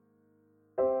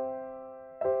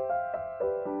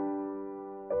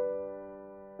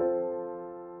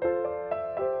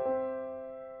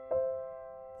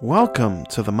Welcome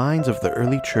to the Minds of the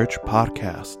Early Church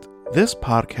podcast. This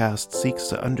podcast seeks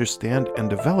to understand and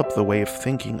develop the way of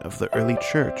thinking of the early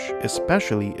church,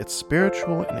 especially its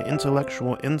spiritual and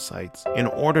intellectual insights, in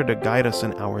order to guide us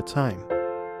in our time.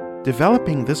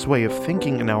 Developing this way of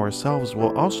thinking in ourselves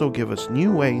will also give us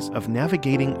new ways of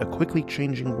navigating a quickly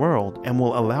changing world and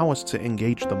will allow us to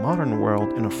engage the modern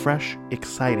world in a fresh,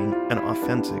 exciting, and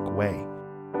authentic way.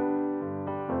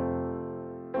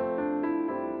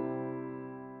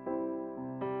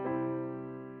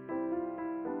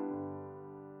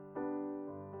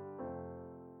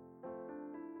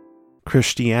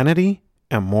 Christianity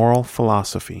and Moral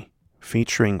Philosophy,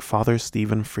 featuring Father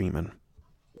Stephen Freeman.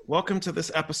 Welcome to this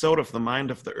episode of the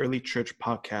Mind of the Early Church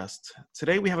podcast.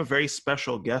 Today we have a very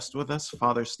special guest with us,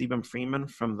 Father Stephen Freeman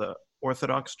from the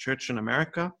Orthodox Church in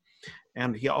America,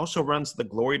 and he also runs the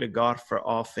Glory to God for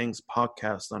All Things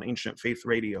podcast on Ancient Faith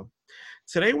Radio.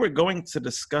 Today we're going to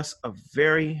discuss a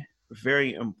very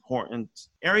important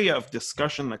area of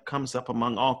discussion that comes up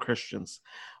among all Christians,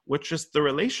 which is the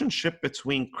relationship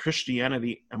between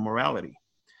Christianity and morality.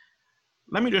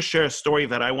 Let me just share a story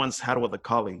that I once had with a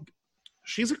colleague.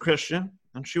 She's a Christian,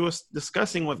 and she was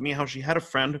discussing with me how she had a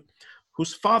friend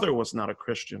whose father was not a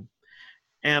Christian.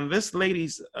 And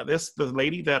the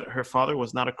lady that her father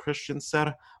was not a Christian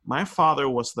said, "My father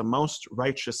was the most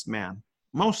righteous man,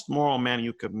 most moral man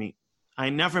you could meet. I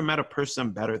never met a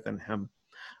person better than him.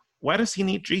 Why does he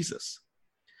need Jesus?"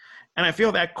 And I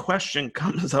feel that question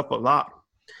comes up a lot.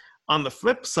 On the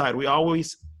flip side, we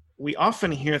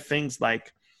often hear things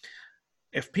like,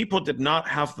 if people did not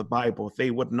have the Bible,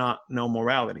 they would not know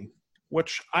morality,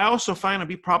 which I also find to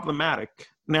be problematic.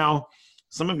 Now,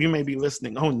 some of you may be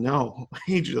listening, oh no,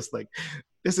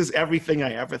 this is everything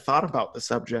I ever thought about the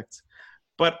subject.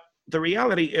 But the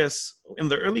reality is, in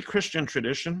the early Christian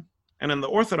tradition, and in the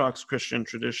Orthodox Christian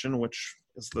tradition, which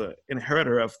is the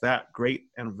inheritor of that great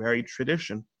and varied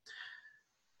tradition,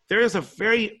 there is a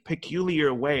very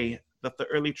peculiar way that the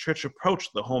early church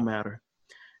approached the whole matter.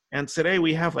 And today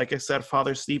we have, like I said,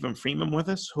 Father Stephen Freeman with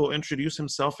us, who will introduce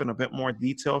himself in a bit more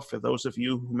detail for those of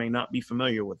you who may not be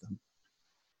familiar with him.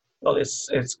 Well, it's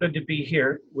good to be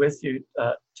here with you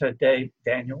today,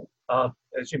 Daniel.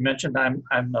 As you mentioned, I'm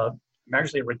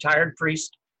actually a retired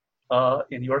priest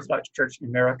in the Orthodox Church in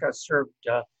America. I served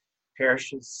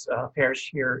parish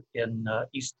here in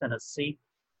East Tennessee,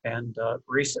 and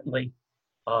recently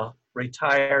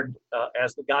retired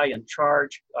as the guy in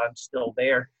charge. I'm still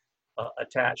there,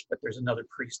 attached, but there's another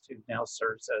priest who now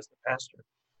serves as the pastor.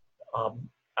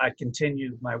 I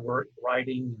continue my work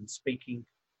writing and speaking,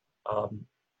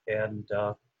 and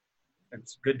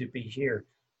it's good to be here.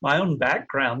 My own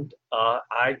background,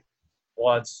 I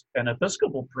was an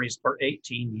Episcopal priest for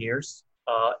 18 years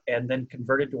and then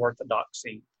converted to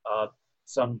Orthodoxy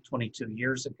some 22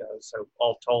 years ago. So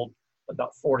all told,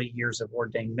 about 40 years of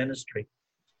ordained ministry.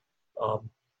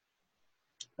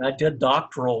 I did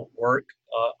doctoral work,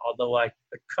 although I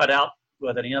cut out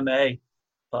with an MA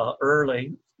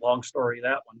early, long story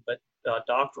that one, but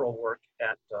doctoral work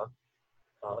at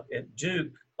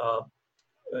Duke.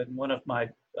 And one of my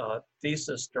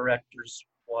thesis directors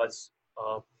was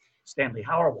Stanley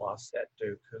Hauerwas at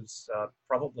Duke, who's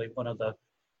probably one of the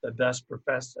best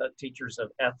teachers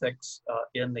of ethics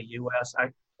in the U.S.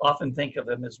 I often think of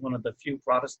him as one of the few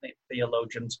Protestant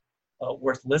theologians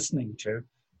worth listening to.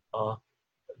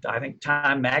 I think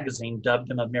Time magazine dubbed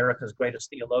him America's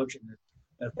greatest theologian.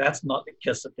 If that's not the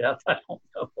kiss of death, I don't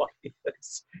know what it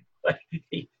is. But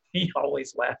he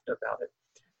always laughed about it.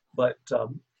 But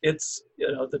it's,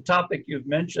 the topic you've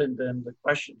mentioned and the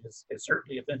question is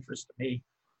certainly of interest to me.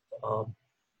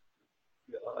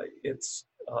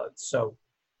 So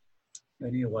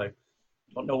anyway,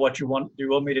 I don't know what you want. Do you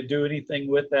want me to do anything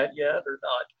with that yet or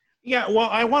not? Yeah, well,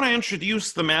 I want to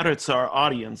introduce the matter to our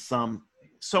audience.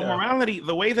 Morality,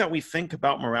 the way that we think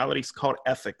about morality is called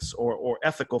ethics or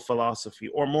ethical philosophy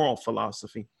or moral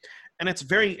philosophy. And it's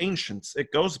very ancient.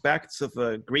 It goes back to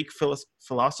the Greek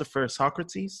philosopher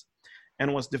Socrates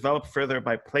and was developed further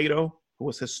by Plato, who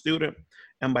was his student,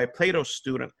 and by Plato's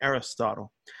student,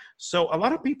 Aristotle. So a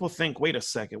lot of people think, wait a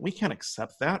second, we can't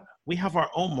accept that. We have our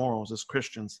own morals as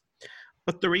Christians.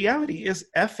 But the reality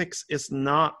is ethics is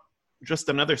not just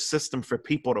another system for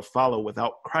people to follow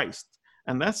without Christ.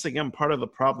 And that's, again, part of the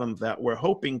problem that we're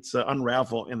hoping to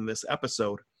unravel in this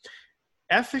episode.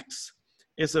 Ethics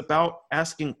is about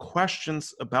asking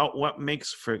questions about what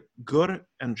makes for good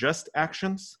and just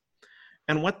actions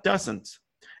and what doesn't,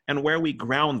 and where we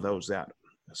ground those at.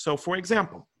 So, for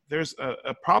example, there's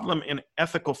a problem in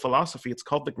ethical philosophy. It's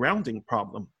called the grounding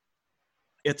problem.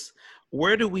 It's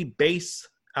where do we base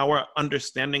our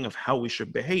understanding of how we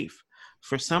should behave?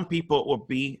 For some people, it will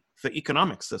be the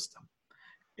economic system.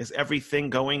 Is everything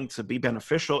going to be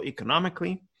beneficial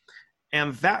economically?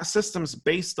 And that system's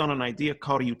based on an idea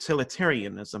called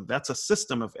utilitarianism. That's a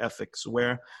system of ethics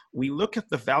where we look at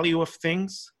the value of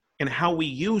things and how we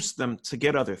use them to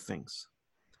get other things.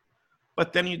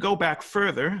 But then you go back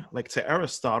further, like to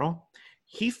Aristotle,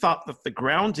 he thought that the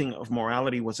grounding of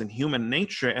morality was in human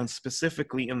nature, and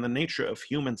specifically in the nature of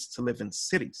humans to live in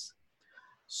cities.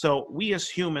 So we as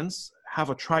humans have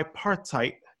a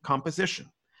tripartite composition.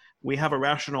 We have a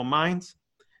rational mind,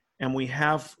 and we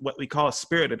have what we call a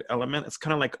spirited element. It's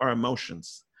kind of like our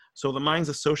emotions. So the mind's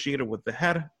associated with the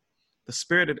head, the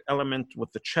spirited element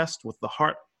with the chest, with the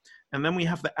heart, and then we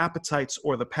have the appetites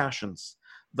or the passions.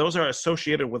 Those are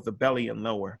associated with the belly and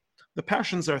lower. The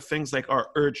passions are things like our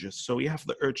urges. So we have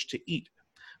the urge to eat.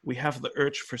 We have the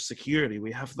urge for security.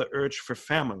 We have the urge for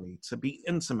family, to be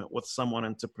intimate with someone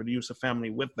and to produce a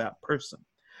family with that person.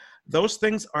 Those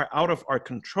things are out of our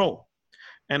control.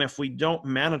 And if we don't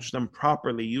manage them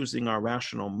properly using our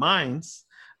rational minds,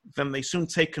 then they soon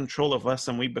take control of us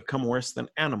and we become worse than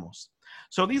animals.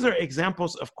 So these are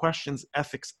examples of questions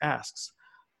ethics asks.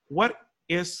 What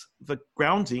is the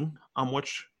grounding on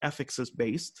which ethics is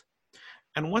based?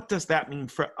 And what does that mean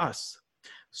for us?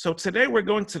 So today we're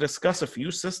going to discuss a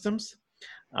few systems.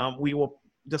 We will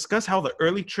discuss how the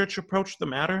early church approached the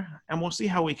matter, and we'll see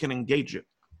how we can engage it.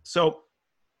 So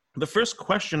the first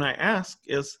question I ask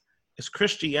is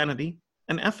Christianity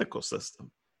an ethical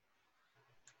system?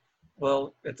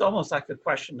 Well, it's almost like the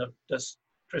question of, does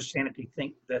Christianity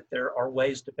think that there are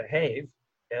ways to behave?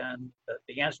 And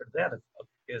the answer to that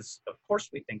is, of course,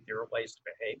 we think there are ways to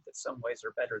behave, that some ways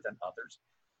are better than others.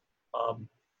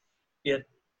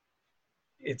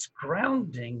 Its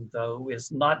grounding, though,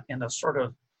 is not in a sort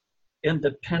of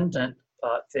independent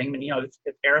thing. I mean, you know,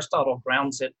 if Aristotle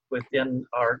grounds it within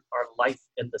our life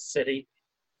in the city,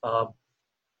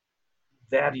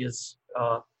 that is,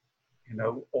 you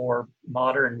know, or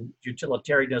modern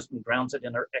utilitarianism grounds it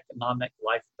in our economic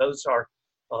life. Those are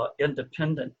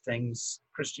independent things.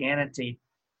 Christianity,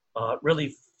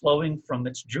 really flowing from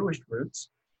its Jewish roots,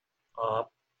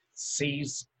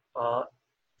 sees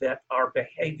that our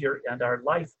behavior and our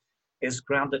life is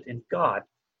grounded in God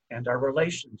and our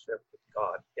relationship with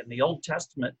God. In the Old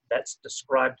Testament, that's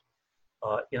described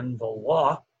in the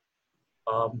law.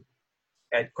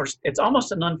 And of course, it's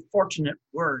almost an unfortunate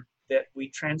word that we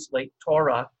translate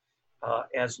Torah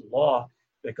as law,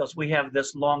 because we have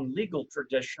this long legal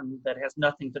tradition that has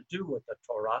nothing to do with the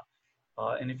Torah.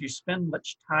 And if you spend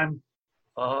much time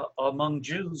among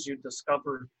Jews, you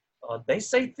discover they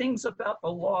say things about the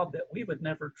law that we would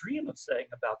never dream of saying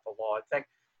about the law. In fact,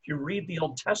 if you read the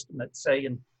Old Testament, say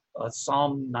in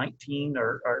Psalm 19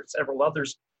 or several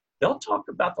others, they'll talk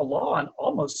about the law and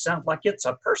almost sound like it's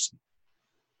a person.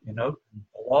 You know,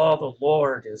 the law of the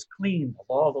Lord is clean.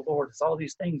 The law of the Lord is all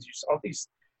these things. You saw these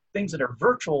things that are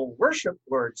virtual worship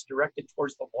words directed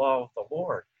towards the law of the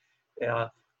Lord.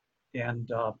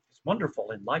 It's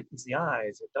wonderful, enlightens the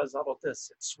eyes. It does all of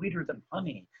this. It's sweeter than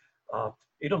honey.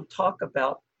 You don't talk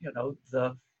about, you know,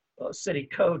 the city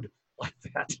code like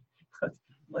that,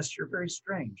 unless you're very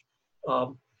strange.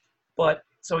 But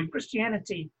so in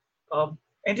Christianity, and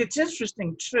it's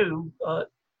interesting too,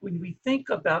 when we think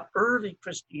about early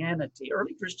Christianity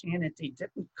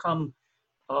didn't come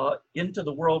into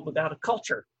the world without a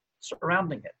culture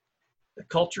surrounding it. The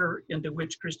culture into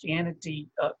which Christianity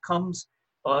comes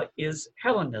is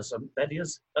Hellenism, that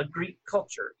is a Greek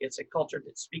culture. It's a culture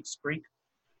that speaks Greek.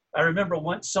 I remember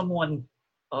once someone,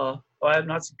 I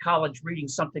was in college reading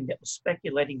something that was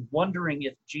speculating, wondering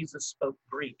if Jesus spoke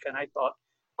Greek. And I thought,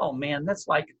 oh man, that's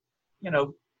like, you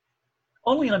know,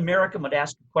 only an American would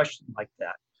ask a question like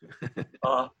that.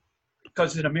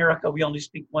 Because in America, we only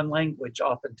speak one language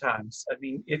oftentimes. I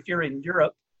mean, if you're in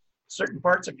Europe, certain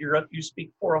parts of Europe, you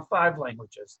speak 4 or 5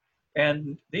 languages.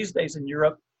 And these days in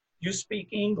Europe, you speak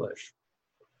English.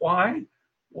 Why?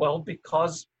 Well,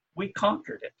 because we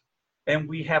conquered it. And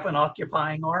we have an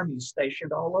occupying army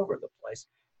stationed all over the place.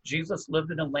 Jesus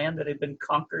lived in a land that had been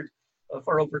conquered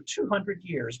for over 200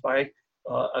 years by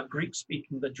a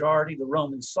Greek-speaking majority. The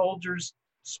Roman soldiers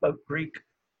spoke Greek.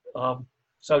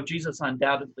 So Jesus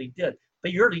undoubtedly did.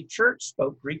 The early church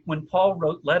spoke Greek. When Paul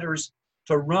wrote letters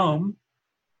to Rome,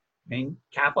 I mean,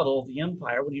 capital of the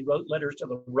empire, when he wrote letters to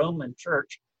the Roman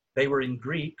church, they were in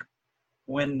Greek.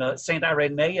 When St.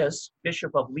 Irenaeus,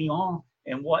 Bishop of Lyon,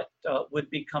 and what would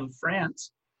become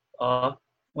France,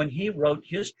 when he wrote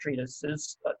his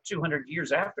treatises 200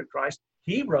 years after Christ,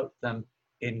 he wrote them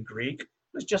in Greek. It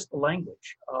was just the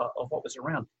language of what was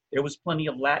around. There was plenty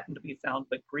of Latin to be found,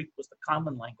 but Greek was the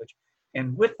common language.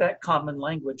 And with that common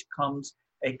language comes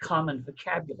a common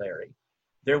vocabulary.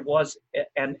 There was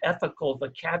an ethical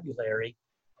vocabulary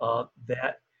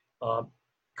that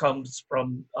comes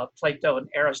from Plato and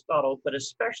Aristotle, but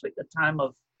especially at the time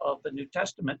of the New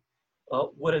Testament,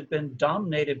 would have been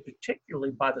dominated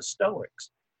particularly by the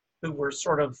Stoics, who were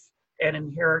sort of an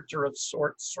inheritor of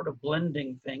sorts, sort of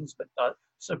blending things, but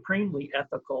supremely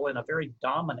ethical and a very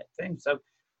dominant thing. So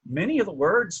many of the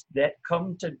words that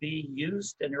come to be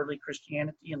used in early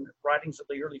Christianity and the writings of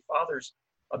the early fathers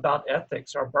about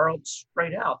ethics are borrowed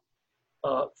straight out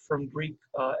from Greek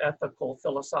ethical,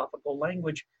 philosophical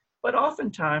language. But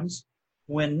oftentimes,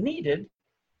 when needed,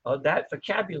 that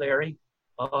vocabulary,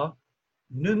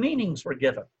 new meanings were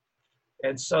given.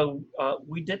 And so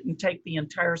we didn't take the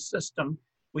entire system.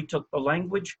 We took the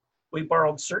language, we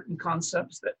borrowed certain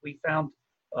concepts that we found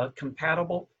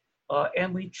compatible,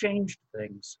 and we changed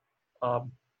things.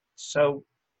 So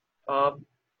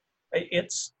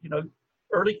it's,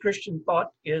 early Christian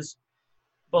thought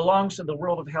belongs to the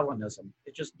world of Hellenism.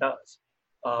 It just does.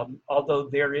 Although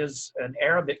there is an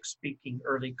Arabic-speaking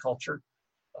early culture,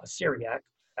 Syriac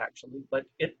actually, but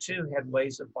it too had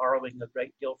ways of borrowing a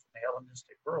great deal from the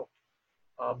Hellenistic world.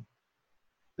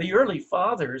 The early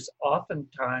fathers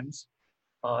oftentimes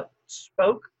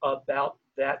spoke about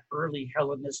that early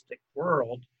Hellenistic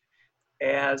world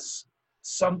as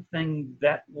something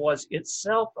that was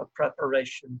itself a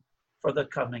preparation for the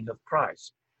coming of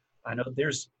Christ. I know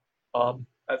there's a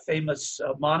famous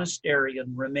monastery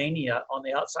in Romania. On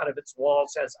the outside of its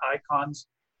walls has icons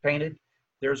painted.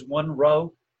 There's one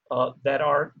row that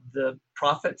are the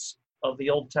prophets of the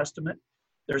Old Testament.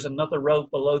 There's another row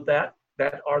below that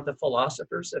are the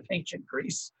philosophers of ancient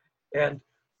Greece. And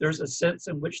there's a sense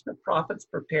in which the prophets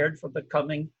prepared for the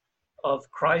coming of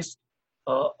Christ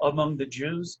among the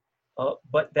Jews,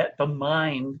 but that the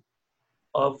mind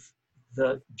of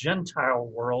the Gentile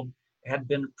world had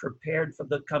been prepared for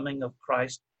the coming of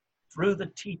Christ through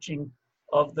the teaching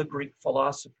of the Greek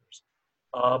philosophers.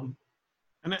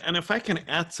 And if I can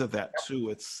add to that too,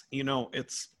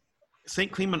 it's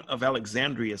St. Clement of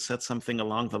Alexandria said something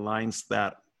along the lines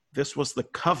that this was the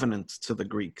covenant to the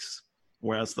Greeks,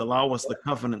 whereas the law was the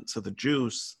covenant to the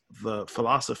Jews, the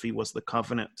philosophy was the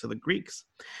covenant to the Greeks.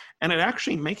 And it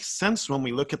actually makes sense when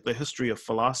we look at the history of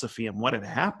philosophy and what had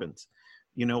happened.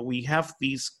 We have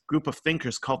these group of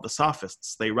thinkers called the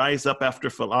Sophists. They rise up after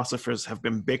philosophers have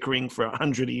been bickering for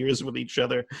 100 years with each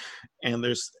other. And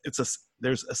there's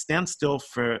a standstill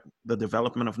for the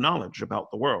development of knowledge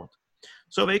about the world.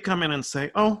 So they come in and say,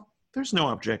 oh, there's no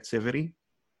objectivity.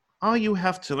 All you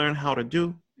have to learn how to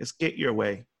do is get your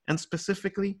way, and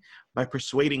specifically by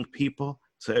persuading people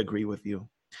to agree with you.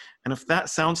 And if that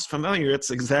sounds familiar, it's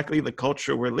exactly the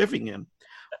culture we're living in.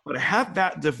 But had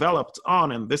that developed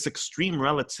on and this extreme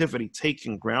relativity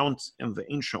taking ground in the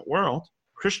ancient world,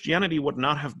 Christianity would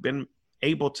not have been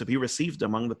able to be received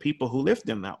among the people who lived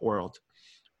in that world.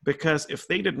 Because if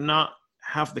they did not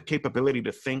have the capability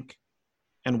to think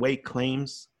and weigh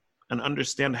claims and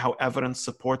understand how evidence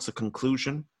supports a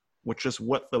conclusion, which is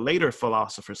what the later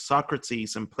philosophers,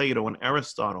 Socrates and Plato and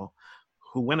Aristotle,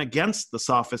 who went against the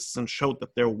Sophists and showed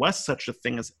that there was such a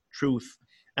thing as truth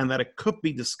and that it could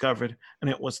be discovered and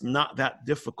it was not that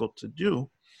difficult to do,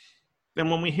 then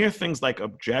when we hear things like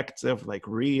objective, like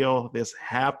real, this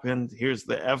happened, here's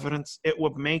the evidence, it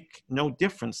would make no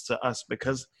difference to us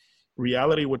because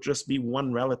reality would just be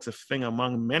one relative thing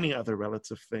among many other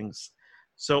relative things.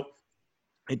 So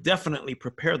it definitely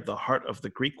prepared the heart of the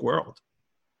Greek world.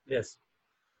 Yes.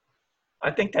 I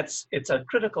think it's a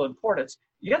critical importance.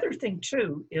 The other thing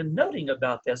too, in noting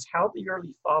about this, how the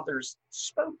early fathers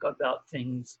spoke about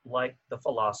things like the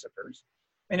philosophers,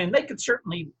 and they could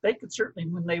certainly,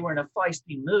 when they were in a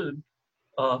feisty mood,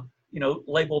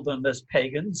 label them as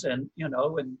pagans, and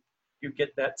you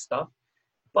get that stuff.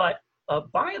 But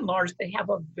by and large, they have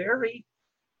a very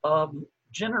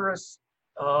generous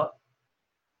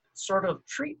sort of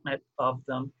treatment of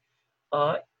them,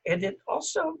 and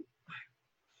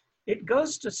it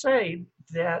goes to say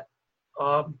that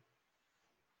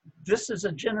this is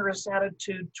a generous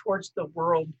attitude towards the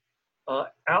world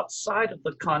outside of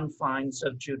the confines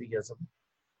of Judaism,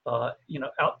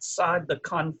 outside the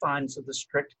confines of the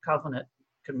strict covenant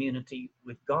community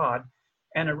with God,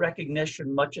 and a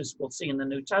recognition, much as we'll see in the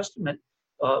New Testament,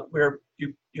 where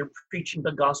you're preaching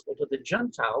the gospel to the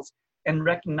Gentiles and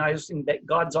recognizing that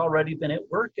God's already been at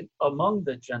work among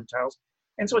the Gentiles.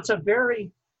 And so it's a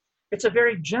very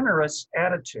generous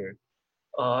attitude.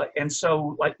 And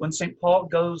so like when St. Paul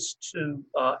goes to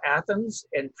Athens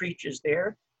and preaches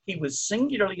there, he was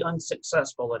singularly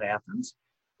unsuccessful at Athens,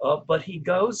 but he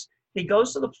goes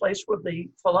to the place where the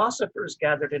philosophers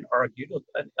gathered and argued,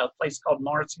 a place called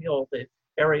Mars Hill, the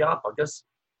Areopagus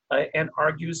and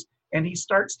argues, and he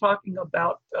starts talking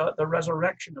about the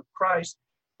resurrection of Christ.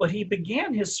 But he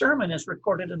began his sermon, as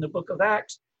recorded in the book of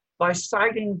Acts, by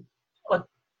citing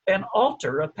an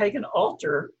altar, a pagan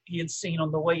altar he had seen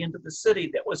on the way into the city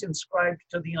that was inscribed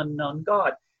to the unknown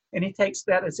God. And he takes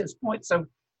that as his point. So,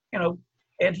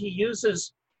 and he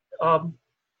uses,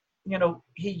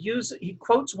 he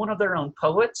quotes one of their own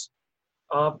poets.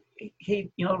 Paul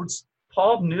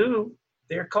knew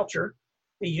their culture.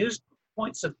 He used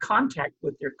points of contact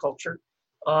with their culture.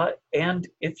 And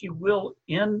if you will,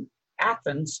 in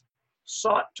Athens,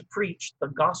 sought to preach the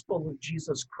gospel of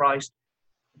Jesus Christ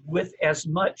with as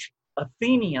much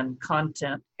Athenian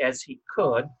content as he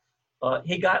could.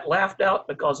 He got laughed out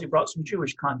because he brought some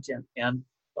Jewish content in,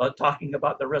 talking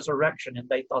about the resurrection, and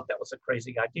they thought that was a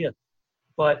crazy idea.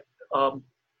 But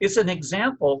it's an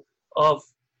example of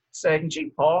saying,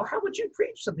 gee, Paul, how would you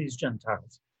preach to these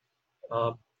Gentiles?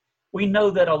 We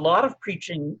know that a lot of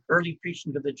early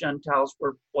preaching to the Gentiles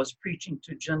was preaching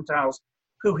to Gentiles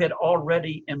who had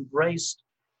already embraced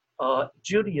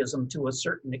Judaism to a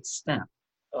certain extent.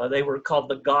 They were called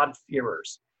the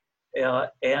God-fearers,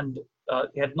 and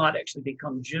had not actually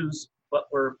become Jews, but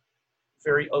were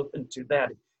very open to that.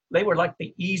 They were like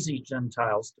the easy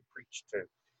Gentiles to preach to.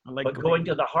 But going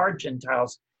to the hard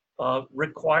Gentiles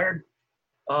required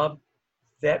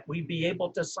that we be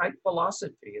able to cite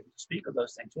philosophy and speak of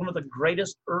those things. One of the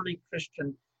greatest early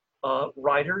Christian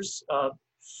writers,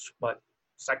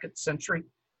 2nd century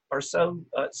or so,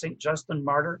 St. Justin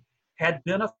Martyr, had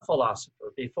been a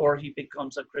philosopher before he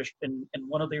becomes a Christian and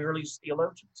one of the earliest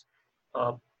theologians.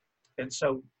 And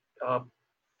so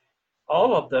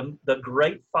all of them, the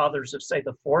great fathers of, say,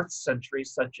 the 4th century,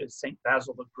 such as St.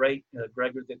 Basil the Great,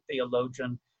 Gregory the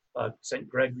theologian, St.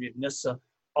 Gregory of Nyssa,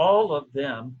 all of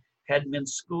them had been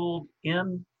schooled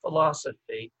in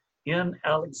philosophy in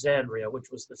Alexandria,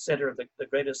 which was the center of the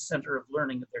greatest center of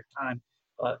learning at their time.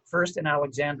 First in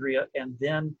Alexandria and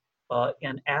then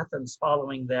in Athens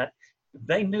following that.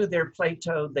 They knew their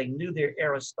Plato, they knew their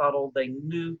Aristotle, they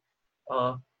knew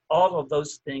all of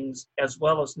those things as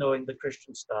well as knowing the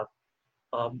Christian stuff.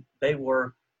 They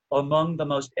were among the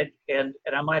most, and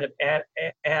I might have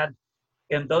add,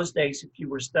 in those days, if you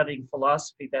were studying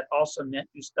philosophy, that also meant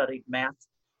you studied math,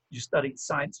 you studied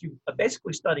science, you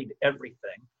basically studied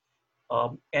everything.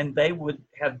 And they would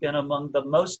have been among the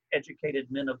most educated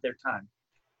men of their time.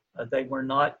 They were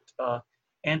not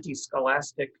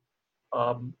anti-scholastic,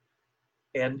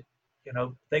 and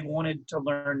they wanted to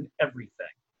learn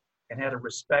everything and had a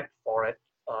respect for it,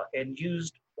 and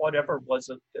used whatever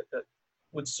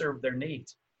would serve their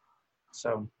needs.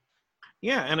 So,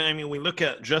 yeah, and I mean, we look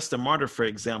at Justin Martyr, for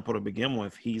example, to begin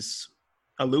with. He's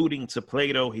alluding to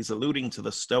Plato, he's alluding to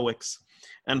the Stoics,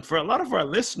 and for a lot of our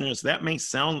listeners, that may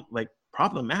sound like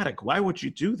problematic. Why would you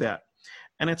do that?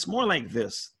 And it's more like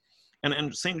this.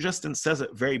 And St. Justin says it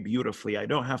very beautifully. I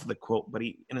don't have the quote, but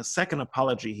in his second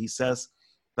apology, he says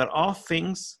that all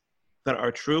things that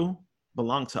are true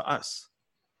belong to us,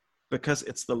 because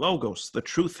it's the Logos, the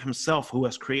truth himself, who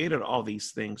has created all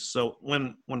these things. So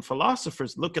when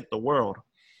philosophers look at the world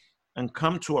and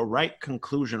come to a right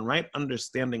conclusion, right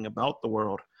understanding about the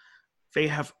world, they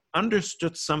have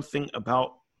understood something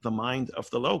about the mind of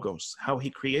the Logos, how he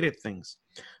created things.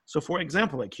 So for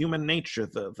example, like human nature,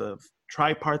 the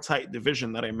tripartite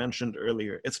division that I mentioned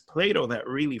earlier, it's Plato that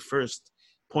really first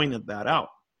pointed that out.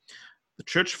 The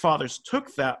church fathers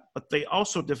took that, but they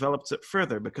also developed it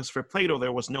further, because for Plato,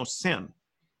 there was no sin.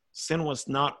 Sin was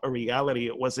not a reality.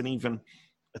 It wasn't even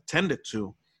attended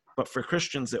to, but for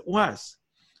Christians, it was.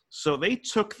 So they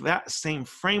took that same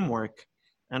framework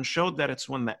and showed that it's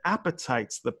when the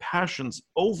appetites, the passions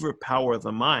overpower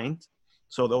the mind.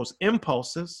 So those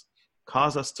impulses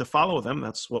cause us to follow them.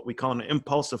 That's what we call an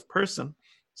impulsive person,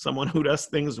 someone who does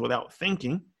things without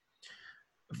thinking.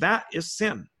 That is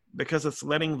sin, because it's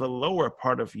letting the lower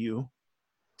part of you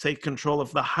take control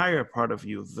of the higher part of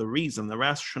you, the reason, the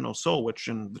rational soul, which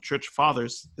in the church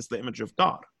fathers is the image of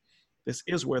God. This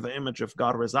is where the image of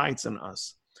God resides in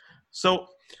us. So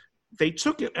they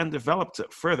took it and developed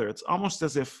it further. It's almost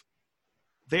as if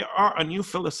they are a new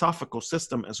philosophical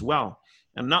system as well,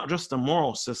 and not just a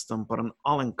moral system, but an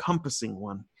all-encompassing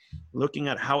one, looking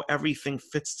at how everything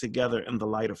fits together in the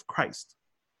light of Christ.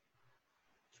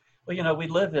 Well, we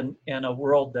live in a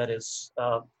world that is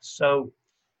so,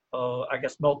 I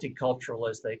guess, multicultural,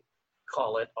 as they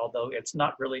call it, although it's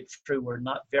not really true. We're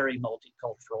not very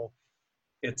multicultural.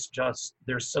 It's just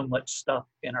there's so much stuff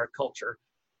in our culture.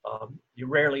 You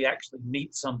rarely actually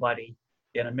meet somebody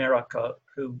in America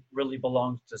who really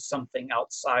belongs to something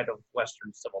outside of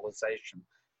Western civilization.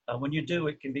 When you do,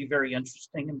 it can be very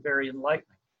interesting and very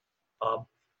enlightening.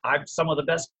 Some of the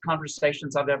best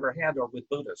conversations I've ever had are with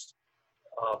Buddhists,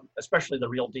 especially the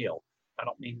real deal. I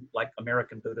don't mean like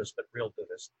American Buddhists, but real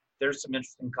Buddhists. There's some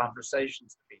interesting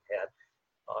conversations to be had.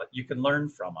 You can learn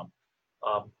from them.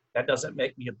 That doesn't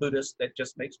make me a Buddhist. That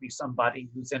just makes me somebody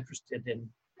who's interested in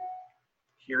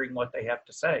hearing what they have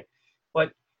to say.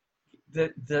 But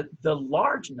the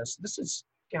largeness, this is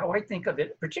how I think of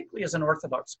it, particularly as an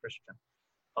Orthodox Christian,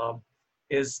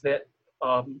 is that,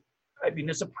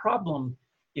 there's a problem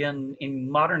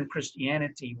in modern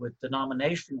Christianity with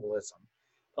denominationalism,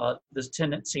 this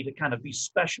tendency to kind of be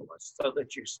specialists, so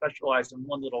that you specialize in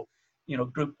one little,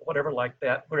 group, whatever like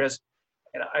that. Whereas,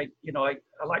 and I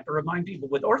like to remind people,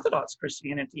 with Orthodox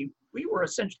Christianity, we were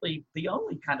essentially the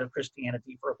only kind of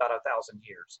Christianity for about 1,000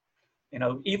 years.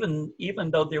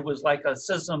 Even though there was like a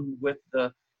schism with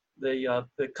the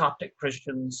Coptic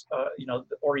Christians,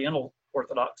 the Oriental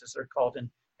Orthodox, as they're called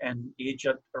in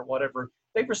Egypt or whatever,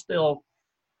 they were still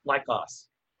like us.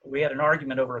 We had an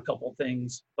argument over a couple of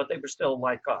things, but they were still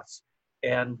like us,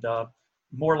 and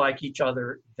more like each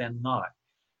other than not.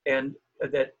 And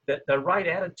that the right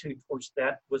attitude towards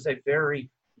that was a very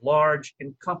large,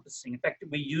 encompassing. In fact,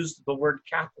 we used the word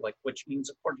Catholic, which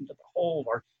means according to the whole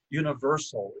or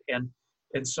universal. And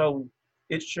so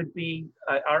it should be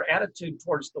our attitude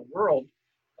towards the world,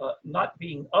 not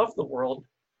being of the world,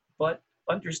 but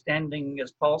understanding,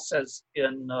 as Paul says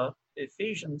in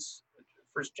Ephesians,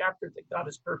 first chapter, that God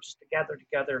has purposed to gather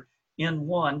together in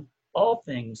one all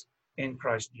things in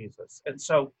Christ Jesus. And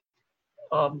so,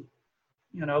 I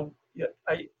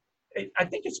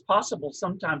think it's possible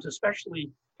sometimes,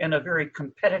 especially in a very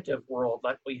competitive world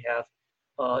like we have,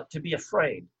 to be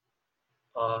afraid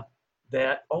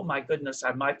that, oh my goodness,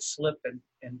 I might slip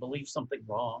and believe something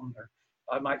wrong, or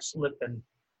I might slip and,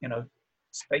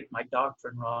 state my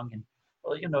doctrine wrong. And,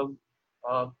 well,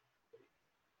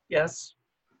 yes,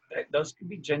 those can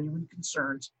be genuine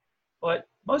concerns, but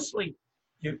mostly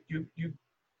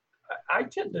I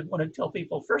tend to want to tell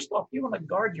people, first off, you want to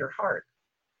guard your heart.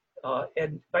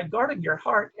 And by guarding your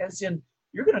heart, as in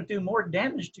you're going to do more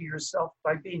damage to yourself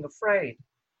by being afraid,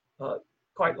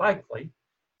 quite likely,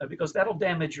 because that'll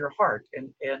damage your heart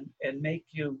and make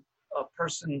you a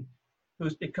person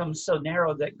who's become so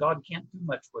narrow that God can't do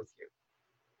much with you,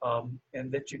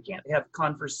 and that you can't have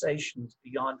conversations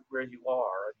beyond where you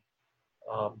are.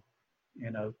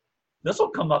 This will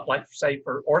come up, like, say,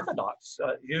 for Orthodox,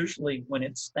 usually when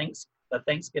it's the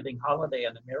Thanksgiving holiday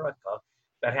in America,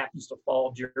 that happens to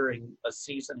fall during a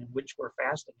season in which we're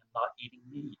fasting and not eating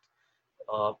meat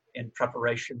in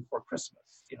preparation for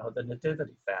Christmas, the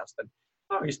Nativity fast. And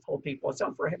I always told people,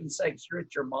 so for heaven's sakes, you're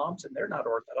at your mom's and they're not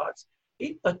Orthodox.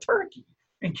 Eat the turkey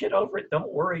and get over it.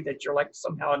 Don't worry that you're like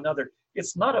somehow another.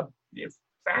 It's not if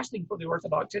fasting for the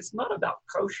Orthodox, it's not about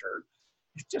kosher.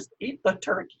 It's just eat the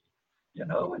turkey,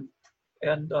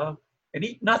 and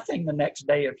eat nothing the next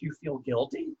day if you feel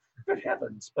guilty. Good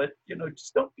heavens. But,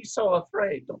 just don't be so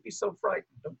afraid. Don't be so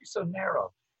frightened. Don't be so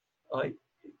narrow.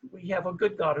 We have a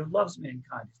good God who loves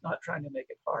mankind. He's not trying to make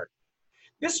it hard.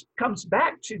 This comes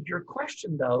back to your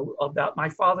question, though, about my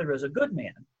father as a good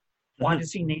man. Why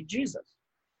does he need Jesus?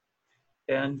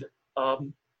 And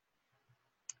can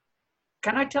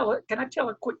I tell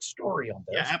a quick story on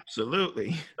this? Yeah,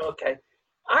 absolutely. Okay.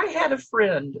 I had a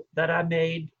friend that I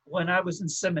made when I was in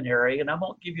seminary, and I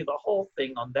won't give you the whole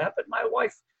thing on that, but my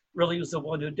wife really was the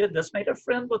one who did this, made a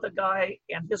friend with a guy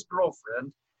and his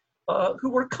girlfriend who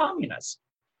were communists.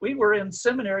 We were in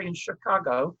seminary in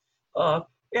Chicago,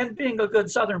 and being a good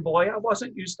Southern boy, I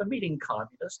wasn't used to meeting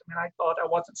communists. I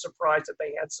wasn't surprised that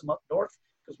they had some up north,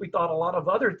 because we thought a lot of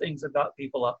other things about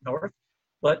people up north.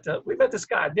 But we met this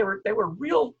guy. They were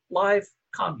real live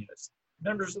communists,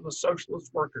 members of the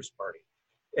Socialist Workers' Party.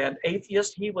 And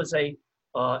atheist, he was a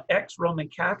ex-Roman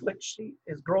Catholic.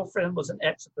 His girlfriend was an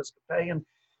ex-Episcopalian.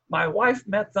 My wife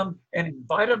met them and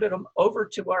invited them over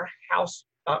to our house,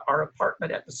 our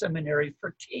apartment at the seminary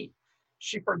for tea.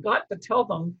 She forgot to tell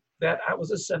them that I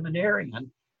was a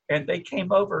seminarian, and they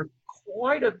came over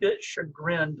quite a bit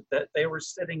chagrined that they were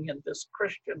sitting in this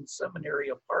Christian seminary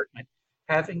apartment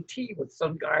having tea with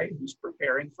some guy who's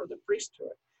preparing for the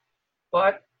priesthood.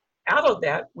 But out of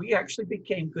that, we actually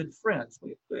became good friends.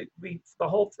 We the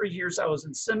whole 3 years I was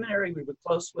in seminary, we were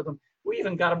close with them. We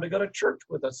even got them to go to church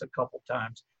with us a couple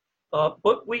times.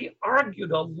 But we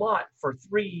argued a lot for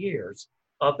 3 years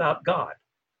about God,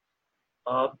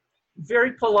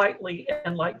 very politely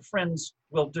and like friends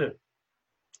will do.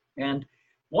 And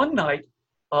one night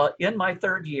in my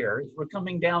third year, as we're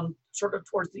coming down sort of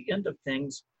towards the end of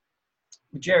things,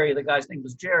 Jerry, the guy's name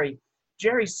was Jerry,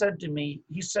 Jerry said to me,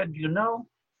 he said,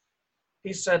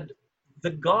 he said,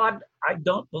 the God I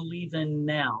don't believe in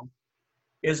now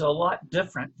is a lot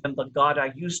different than the God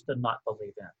I used to not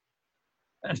believe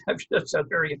in. And that's a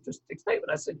very interesting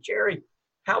statement. I said, Jerry,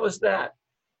 how is that?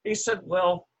 He said,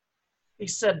 well, he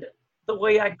said, the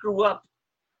way I grew up,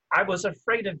 I was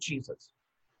afraid of Jesus.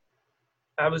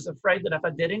 I was afraid that if I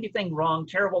did anything wrong,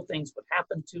 terrible things would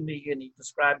happen to me. And he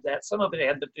described that. Some of it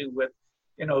had to do with,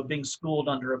 being schooled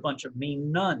under a bunch of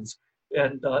mean nuns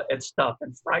and stuff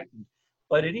and frightened.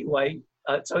 But anyway,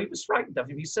 so he was frightened of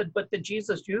him. He said, but the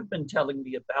Jesus you've been telling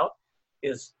me about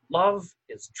is love,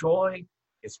 is joy,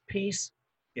 is peace,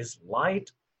 is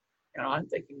light. I'm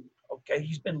thinking, okay,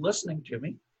 he's been listening to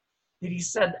me. And he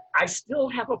said, I still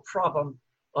have a problem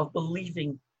of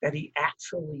believing that he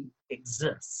actually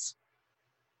exists.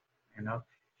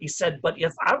 He said, but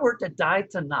if I were to die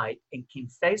tonight and came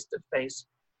face to face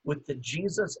with the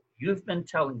Jesus you've been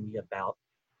telling me about,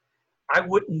 I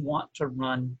wouldn't want to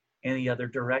run any other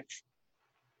direction.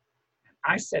 And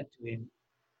I said to him,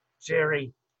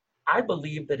 Jerry, I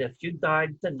believe that if you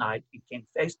died tonight and came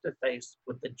face to face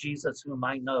with the Jesus whom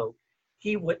I know,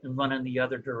 he wouldn't run in the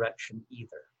other direction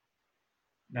either.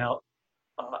 Now,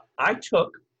 I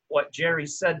took what Jerry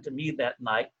said to me that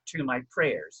night to my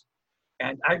prayers.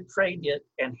 And I prayed it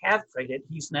and have prayed it.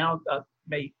 He's now,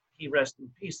 may he rest in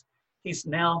peace. He's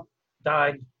now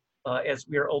died as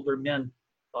we are older men,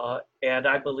 and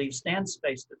I believe stands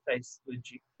face to face with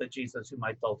the Jesus whom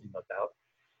I told him about.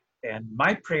 And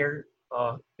my prayer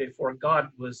before God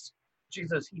was,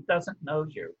 Jesus, he doesn't know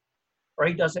you, or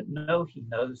he doesn't know he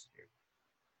knows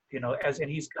you. As in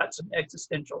he's got some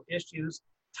existential issues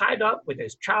tied up with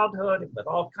his childhood and with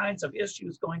all kinds of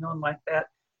issues going on like that.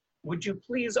 Would you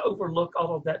please overlook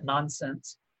all of that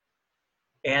nonsense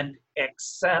and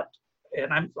accept,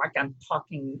 and I'm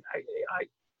talking,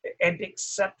 and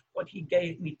accept what he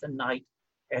gave me tonight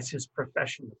as his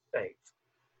profession of faith,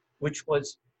 which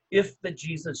was, if the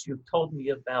Jesus you've told me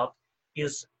about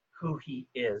is who he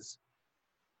is,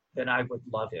 then I would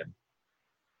love him.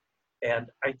 And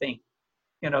I think,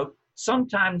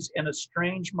 sometimes in a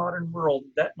strange modern world,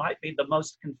 that might be the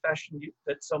most confession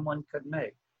that someone could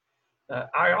make.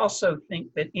 I also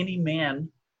think that any man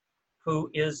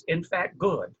who is in fact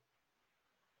good,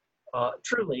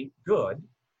 truly good,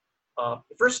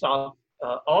 first off,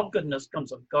 all goodness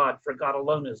comes of God, for God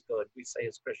alone is good, we say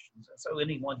as Christians. And so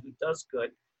anyone who does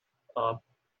good,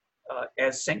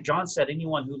 as St. John said,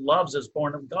 anyone who loves is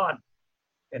born of God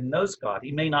and knows God.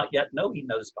 He may not yet know he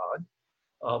knows God,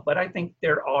 but I think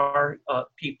there are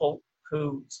people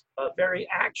whose very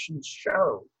actions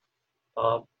show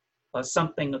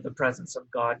something of the presence of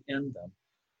God in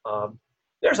them.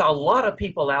 There's a lot of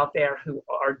people out there who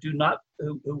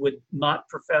would not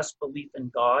profess belief in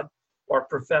God or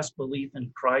profess belief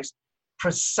in Christ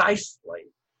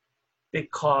precisely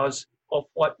because of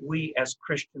what we as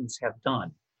Christians have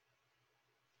done,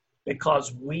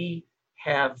 because we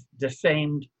have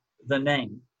defamed the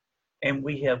name and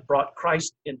we have brought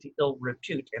Christ into ill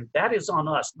repute, and that is on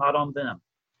us, not on them.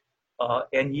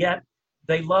 And yet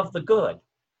they love the good.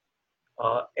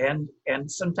 And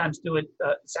sometimes do it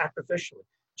sacrificially.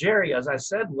 Jerry, as I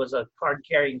said, was a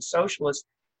card-carrying socialist,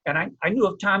 and I knew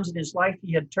of times in his life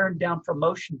he had turned down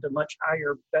promotion to much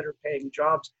higher, better-paying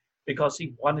jobs because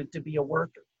he wanted to be a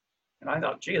worker. And I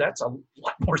thought, gee, that's a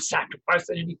lot more sacrifice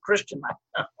than any Christian I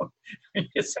know.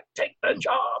 He said, take the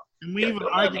job. And we even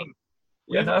argue.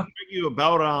 We argue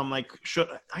about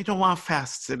I don't want to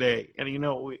fast today, and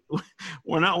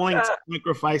we're not willing to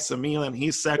sacrifice a meal, and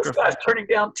he's sacrificing. This guy's turning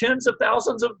down tens of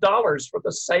thousands of dollars for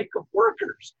the sake of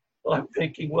workers. Well, I'm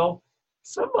thinking, well,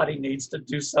 somebody needs to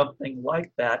do something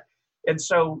like that, and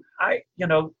so I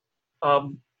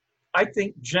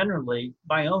think generally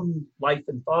my own life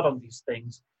and thought on these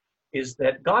things is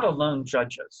that God alone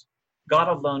judges. God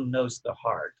alone knows the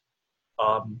heart.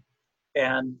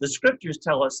 And the scriptures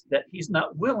tell us that he's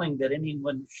not willing that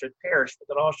anyone should perish, but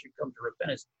that all should come to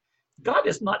repentance. God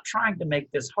is not trying to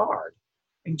make this hard.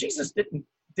 And Jesus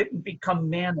didn't become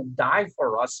man and die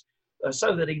for us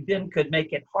so that he then could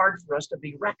make it hard for us to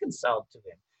be reconciled to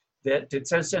him. That it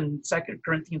says in 2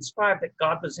 Corinthians 5 that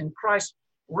God was in Christ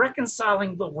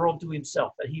reconciling the world to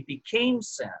himself, that he became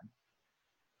sin,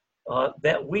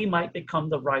 that we might become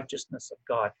the righteousness of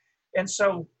God. And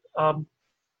so,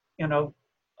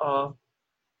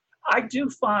 I do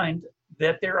find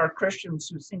that there are Christians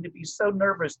who seem to be so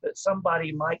nervous that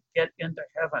somebody might get into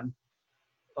heaven,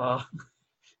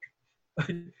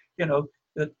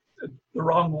 the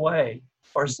wrong way,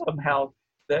 or somehow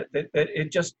that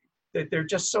they're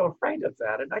just so afraid of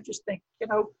that. And I just think,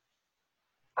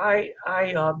 I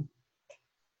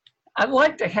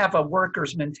like to have a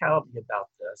worker's mentality about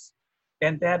this,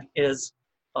 and that is,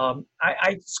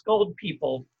 I scold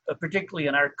people particularly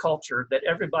in our culture, that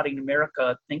everybody in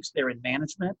America thinks they're in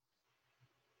management.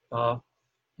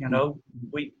 You know,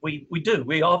 we do.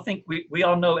 We all think we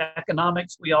all know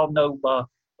economics. We all know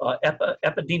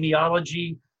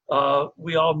epidemiology.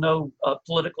 We all know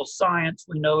political science.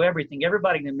 We know everything.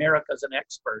 Everybody in America is an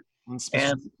expert.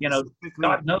 And, you know,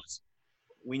 God knows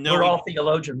we're all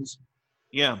theologians.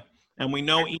 Yeah. And we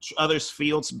know each other's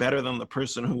fields better than the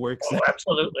person who works there.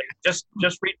 Absolutely. Just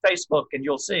read Facebook and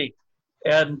you'll see.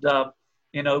 And,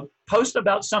 you know, post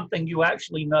about something you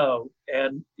actually know,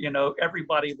 and, you know,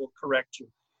 everybody will correct you.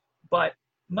 But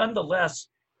nonetheless,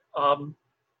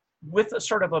 with a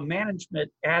sort of a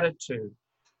management attitude,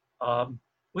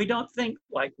 we don't think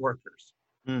like workers.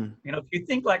 You know, if you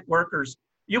think like workers,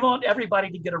 you want everybody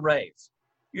to get a raise.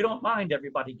 You don't mind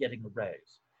everybody getting a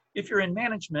raise. If you're in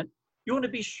management, you want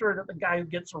to be sure that the guy who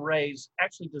gets a raise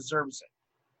actually deserves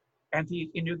it. And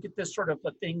you get this sort of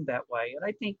a thing that way. And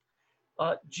I think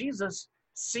Jesus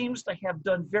seems to have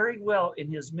done very well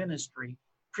in his ministry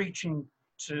preaching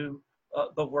to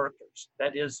the workers.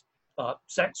 That is,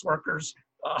 sex workers,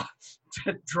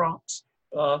 drunks,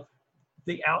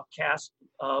 the outcast.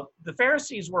 The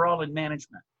Pharisees were all in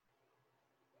management.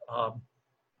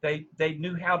 They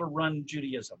knew how to run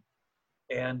Judaism.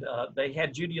 And they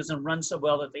had Judaism run so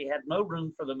well that they had no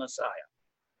room for the Messiah.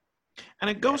 And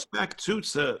it goes back to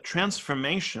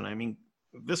transformation. I mean,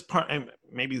 this part,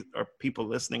 maybe our people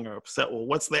listening are upset. Well,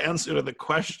 what's the answer to the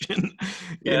question?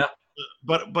 Yeah.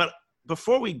 But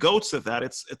before we go to that,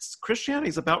 it's Christianity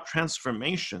is about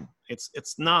transformation.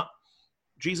 It's not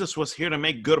Jesus was here to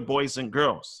make good boys and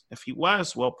girls. If he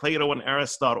was, well, Plato and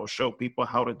Aristotle show people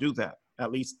how to do that,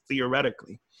 at least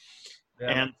theoretically.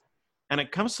 Yeah. And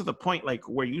it comes to the point, like,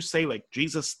 where you say, like,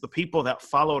 Jesus, the people that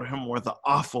followed him were the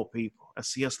awful people, as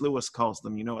C.S. Lewis calls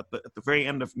them, you know, at the very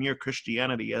end of Mere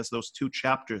Christianity, as those two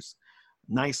chapters,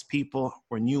 nice people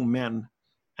or new men,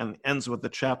 and ends with the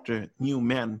chapter, new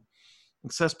men.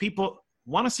 It says people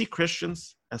want to see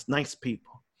Christians as nice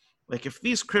people. Like, if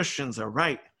these Christians are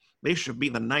right, they should be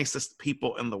the nicest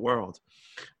people in the world.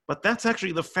 But that's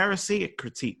actually the Pharisaic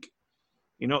critique.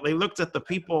 You know, they looked at the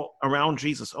people around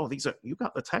Jesus. Oh, you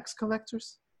got the tax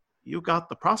collectors, you got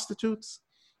the prostitutes,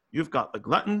 you've got the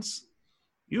gluttons,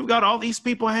 you've got all these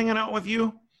people hanging out with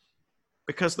you,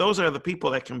 because those are the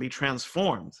people that can be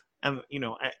transformed. And, you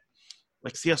know,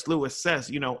 like C.S. Lewis says,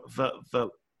 you know,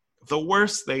 the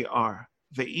worse they are,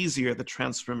 the easier the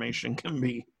transformation can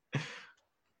be.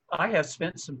 I have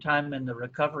spent some time in the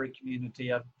recovery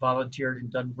community. I've volunteered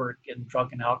and done work in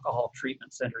drug and alcohol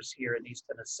treatment centers here in East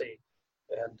Tennessee.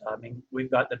 And I mean, we've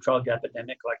got the drug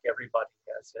epidemic like everybody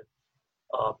has.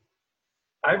 And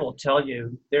I will tell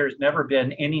you, there's never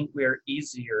been anywhere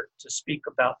easier to speak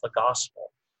about the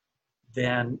gospel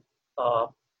than,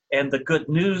 and the good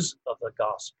news of the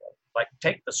gospel. Like,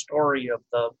 take the story of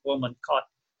the woman caught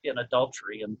in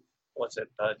adultery in,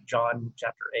 John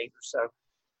chapter 8 or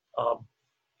so.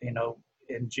 You know,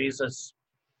 and Jesus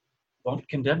won't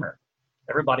condemn her.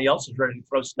 Everybody else is ready to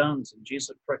throw stones, and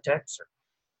Jesus protects her.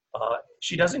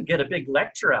 She doesn't get a big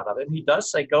lecture out of it. He does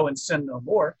say, go and sin no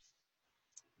more.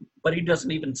 But he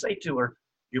doesn't even say to her,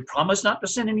 you promise not to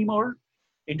sin anymore?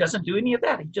 He doesn't do any of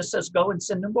that. He just says, go and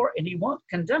sin no more. And he won't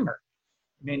condemn her.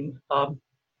 I mean,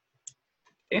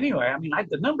 anyway, I mean,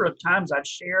 the number of times I've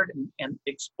shared and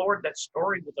explored that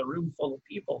story with a room full of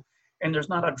people, and there's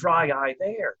not a dry eye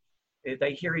there.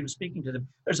 They hear him speaking to them.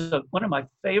 There's one of my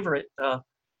favorite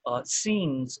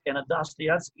scenes in a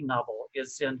Dostoevsky novel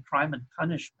is in Crime and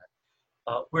Punishment,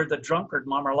 where the drunkard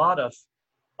Marmeladov,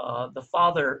 the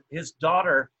father, his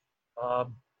daughter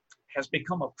has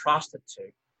become a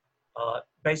prostitute,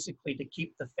 basically to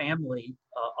keep the family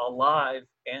alive.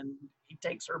 And he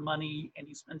takes her money and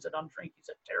he spends it on drink. He's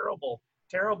a terrible,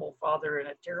 terrible father and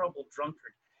a terrible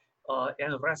drunkard.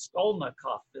 And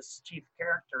Raskolnikov, this chief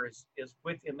character, is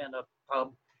with him in a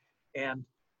pub, and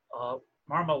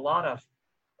Marmeladov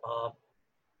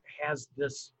has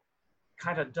this,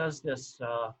 does this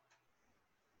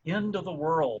end of the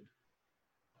world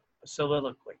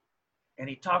soliloquy. And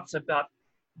he talks about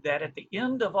that at the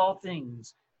end of all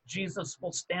things, Jesus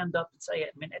will stand up and say,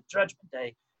 at Judgment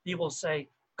Day, he will say,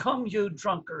 come you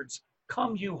drunkards,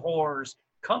 come you whores,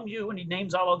 come you, and he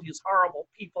names all of these horrible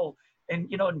people, and,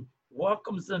 you know, and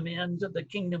welcomes them into the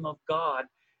kingdom of God.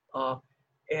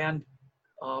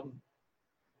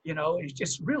 You know, it's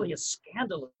just really a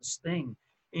scandalous thing.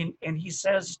 And he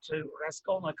says to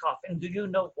Raskolnikov, and do you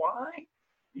know why?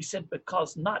 He said,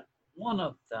 because not one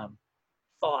of them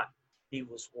thought he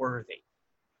was worthy.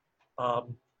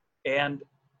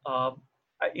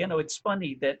 You know, it's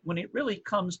funny that when it really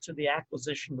comes to the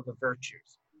acquisition of the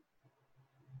virtues,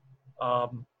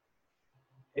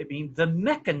 I mean, the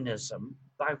mechanism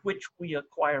by which we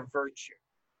acquire virtue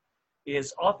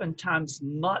is oftentimes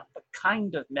not the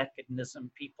kind of mechanism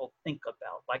people think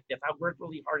about. Like, if I work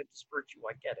really hard at this virtue,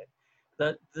 I get it.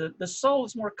 The soul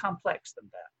is more complex than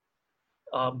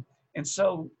that. And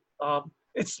so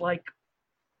it's like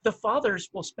the fathers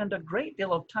will spend a great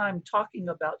deal of time talking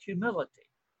about humility.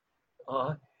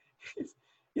 Uh,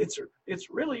 it's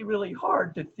really, really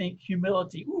hard to think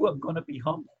humility, ooh, I'm going to be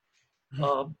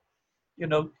humble. You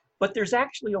know, but there's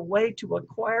actually a way to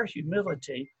acquire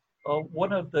humility.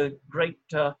 One of the great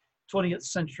 20th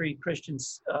century Christian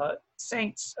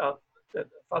saints,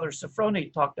 Father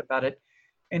Sophrony, talked about it.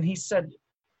 And he said,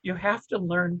 you have to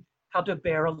learn how to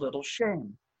bear a little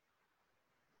shame.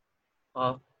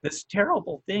 This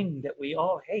terrible thing that we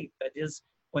all hate, that is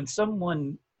when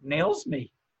someone nails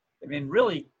me, I mean,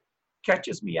 really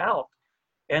catches me out,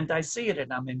 and I see it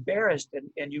and I'm embarrassed,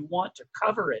 and you want to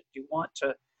cover it. You want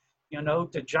to, you know,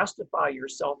 to justify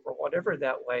yourself or whatever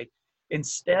that way.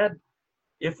 Instead,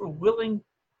 if we're willing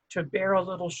to bear a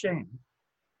little shame,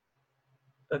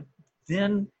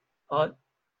 then there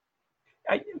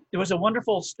was a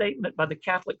wonderful statement by the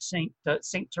Catholic saint,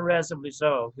 Saint Therese of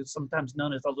Lisieux, who's sometimes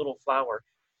known as the Little Flower.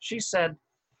 She said,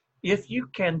 if you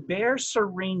can bear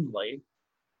serenely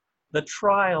the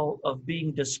trial of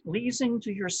being displeasing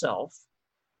to yourself,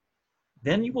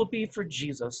 then you will be for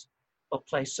Jesus a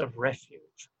place of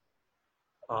refuge.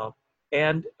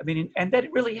 And I mean, and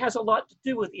that really has a lot to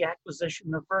do with the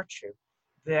acquisition of virtue,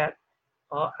 that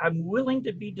I'm willing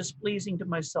to be displeasing to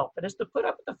myself. That is to put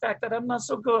up with the fact that I'm not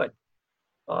so good,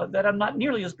 that I'm not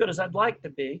nearly as good as I'd like to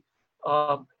be.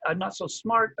 I'm not so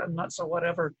smart, I'm not so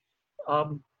whatever,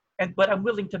 but I'm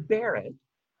willing to bear it.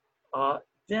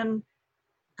 Then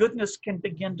goodness can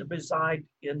begin to reside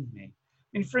in me.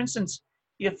 I mean, for instance,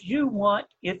 if you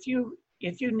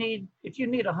need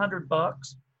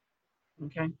 $100,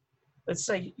 okay, let's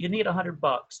say you need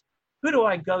 $100. Who do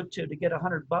I go to get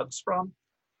 $100 from?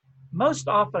 Most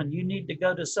often you need to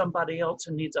go to somebody else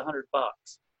who needs $100.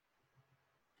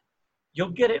 You'll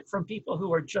get it from people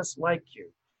who are just like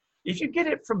you. If you get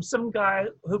it from some guy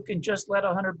who can just let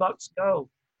 $100 go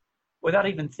without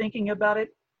even thinking about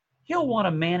it, he'll want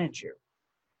to manage you.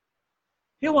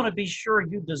 He'll want to be sure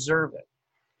you deserve it.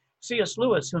 C.S.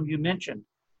 Lewis, whom you mentioned,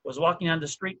 was walking down the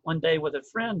street one day with a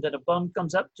friend, and a bum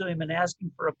comes up to him and asks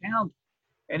him for £1.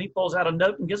 And he pulls out a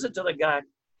note and gives it to the guy,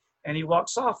 and he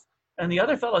walks off. And the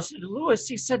other fellow said to Lewis,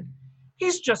 he said,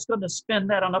 he's just going to spend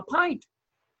that on a pint.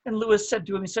 And Lewis said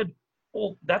to him, he said,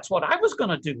 well, that's what I was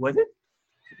going to do with it.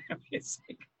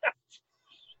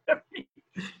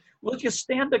 Will you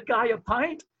stand a guy a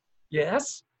pint?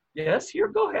 Yes, here,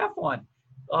 go have one.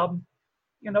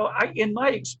 You know, in my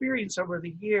experience over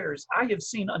the years, I have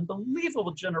seen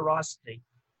unbelievable generosity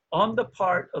on the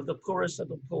part of the poorest of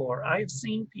the poor. I have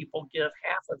seen people give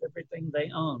half of everything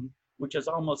they own, which is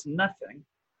almost nothing,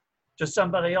 to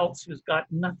somebody else who's got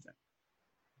nothing.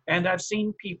 And I've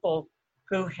seen people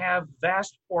who have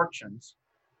vast fortunes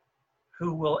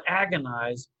who will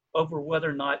agonize over whether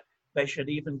or not they should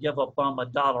even give a bum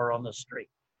 $1 on the street.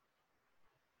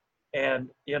 And,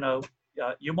 you know,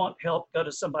 you want help, go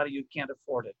to somebody who can't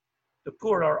afford it. The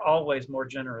poor are always more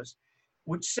generous,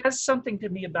 which says something to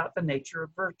me about the nature of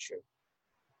virtue.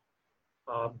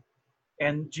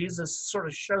 And Jesus sort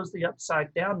of shows the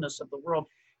upside downness of the world.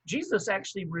 Jesus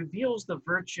actually reveals the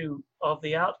virtue of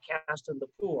the outcast and the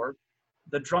poor,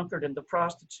 the drunkard and the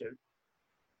prostitute,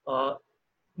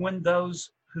 when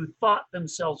those who thought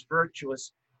themselves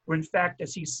virtuous were, in fact,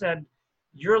 as he said,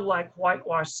 you're like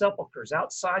whitewashed sepulchres.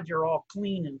 Outside, you're all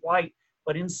clean and white,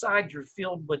 but inside, you're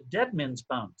filled with dead men's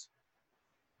bones.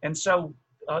 And so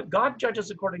God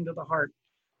judges according to the heart,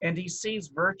 and he sees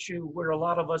virtue where a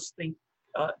lot of us think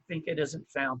it isn't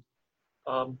found.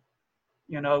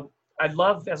 You know, I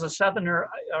love, as a Southerner,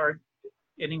 or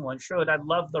anyone should, I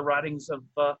love the writings of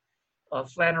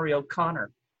Flannery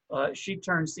O'Connor. She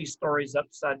turns these stories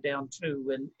upside down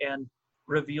too, and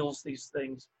reveals these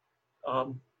things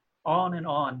on and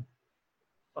on.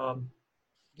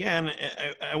 Yeah, and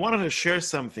I wanted to share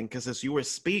something, because as you were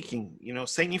speaking, you know,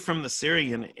 St. Ephraim the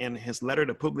Syrian, in his letter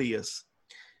to Publius,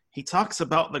 he talks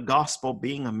about the gospel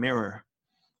being a mirror.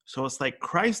 So it's like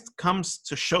Christ comes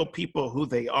to show people who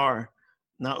they are,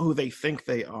 not who they think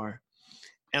they are.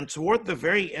 And toward the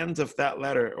very end of that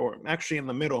letter, or actually in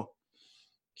the middle,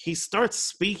 he starts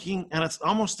speaking, and it's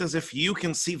almost as if you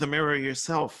can see the mirror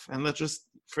yourself. And that's just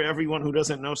for everyone who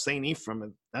doesn't know St.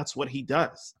 Ephraim, that's what he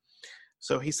does.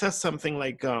 So he says something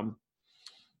like,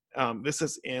 this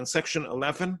is in section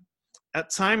 11,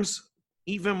 at times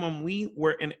even when we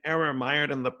were in error,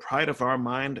 mired in the pride of our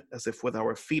mind, as if with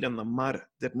our feet in the mud,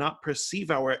 did not perceive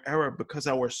our error because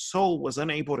our soul was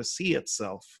unable to see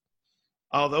itself.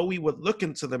 Although we would look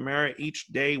into the mirror each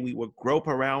day, we would grope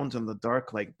around in the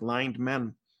dark like blind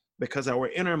men, because our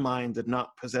inner mind did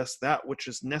not possess that which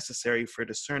is necessary for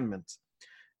discernment.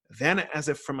 Then, as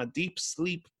if from a deep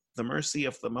sleep, the mercy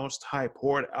of the Most High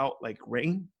poured out like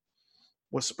rain,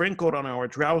 was sprinkled on our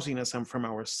drowsiness, and from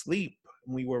our sleep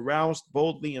we were roused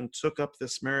boldly and took up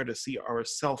this mirror to see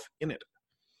ourselves in it.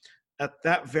 At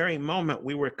that very moment,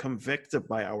 we were convicted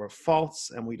by our faults,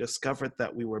 and we discovered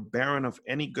that we were barren of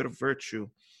any good virtue,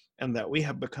 and that we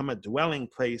had become a dwelling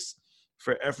place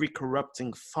for every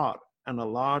corrupting thought, and a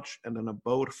lodge and an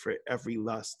abode for every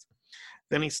lust.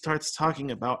 Then he starts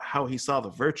talking about how he saw the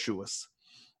virtuous,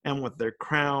 and with their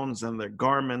crowns and their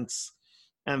garments,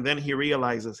 and then he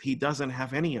realizes he doesn't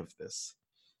have any of this.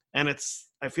 And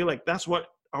I feel like that's what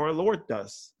our Lord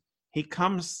does. He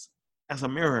comes as a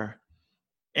mirror,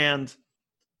 and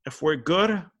if we're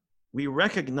good, we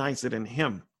recognize it in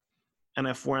him. And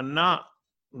if we're not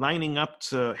lining up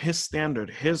to his standard,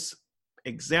 his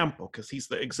example, because he's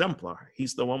the exemplar,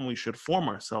 he's the one we should form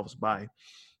ourselves by,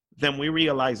 then we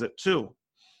realize it too.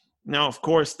 Now, of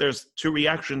course, there's two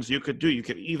reactions you could do. You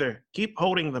could either keep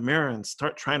holding the mirror and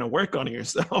start trying to work on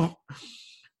yourself,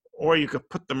 or you could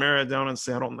put the mirror down and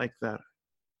say, I don't like that.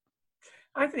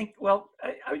 I think, well,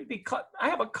 I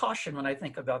have a caution when I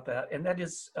think about that, and that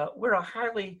is we're a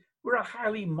highly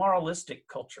moralistic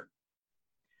culture.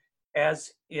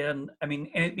 As in, and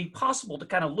it'd be possible to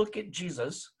kind of look at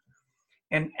Jesus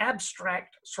and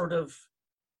abstract sort of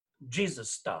Jesus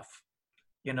stuff,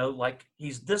 like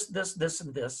he's this,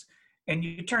 and this, and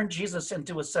you turn Jesus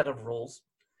into a set of rules.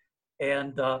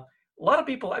 And a lot of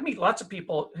people, lots of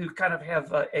people who kind of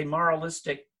have a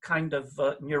moralistic kind of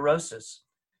neurosis.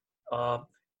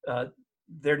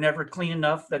 They're never clean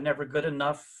enough. They're never good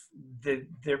enough.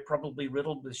 They're probably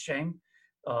riddled with shame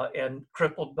and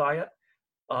crippled by it.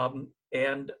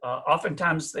 And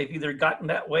oftentimes they've either gotten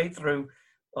that way through,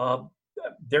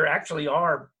 there actually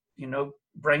are,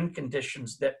 brain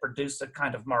conditions that produce a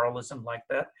kind of moralism like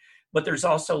that. But there's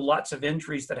also lots of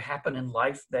injuries that happen in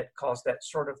life that cause that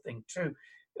sort of thing too.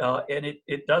 And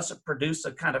it does produce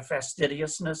a kind of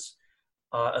fastidiousness,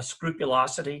 a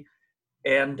scrupulosity.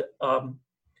 And,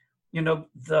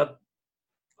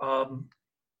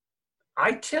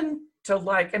 I tend to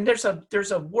like, and there's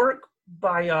a work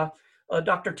by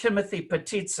Dr. Timothy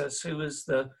Petitsis, who is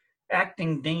the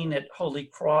acting dean at Holy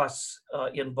Cross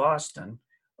in Boston,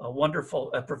 a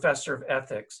wonderful professor of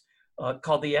ethics,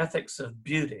 called The Ethics of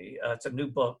Beauty. It's a new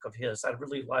book of his I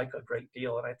really like a great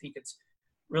deal, and I think it's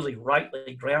really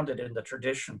rightly grounded in the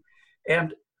tradition.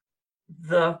 And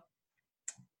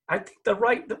I think the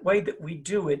right way that we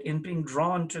do it in being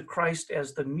drawn to Christ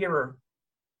as the mirror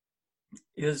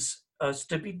is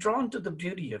to be drawn to the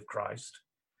beauty of Christ,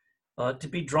 to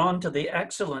be drawn to the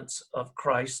excellence of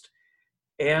Christ,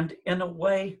 and in a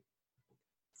way,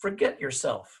 forget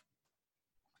yourself.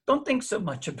 Don't think so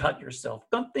much about yourself.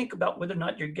 Don't think about whether or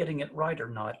not you're getting it right or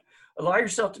not. Allow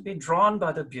yourself to be drawn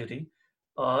by the beauty,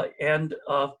 and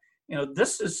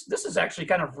this is actually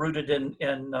kind of rooted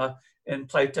in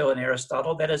Plato and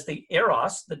Aristotle. That is the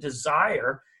eros, the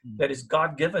desire that is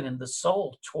God-given in the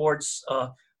soul towards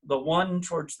the one,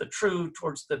 towards the true,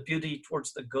 towards the beauty,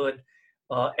 towards the good,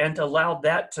 and to allow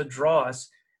that to draw us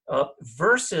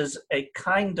versus a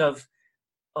kind of,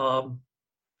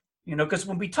 because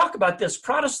when we talk about this,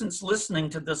 Protestants listening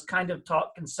to this kind of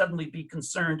talk can suddenly be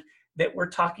concerned that we're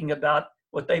talking about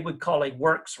what they would call a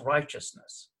works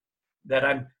righteousness. That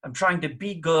I'm trying to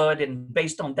be good, and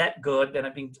based on that good, and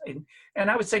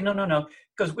I would say no,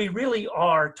 because we really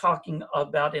are talking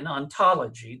about an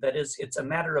ontology. That is, it's a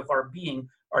matter of our being.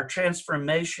 Our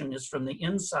transformation is from the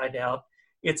inside out.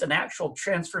 It's an actual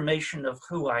transformation of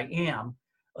who I am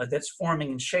that's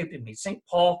forming and shaping me. St.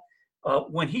 Paul,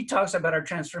 when he talks about our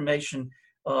transformation,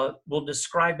 will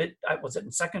describe it, was it in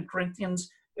 2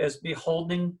 Corinthians, as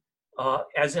beholding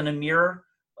as in a mirror,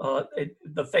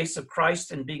 the face of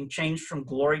Christ and being changed from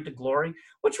glory to glory.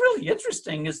 What's really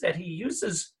interesting is that he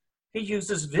uses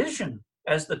vision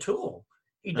as the tool.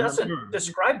 He doesn't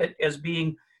describe it as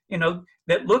being,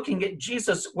 that looking at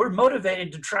Jesus, we're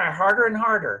motivated to try harder and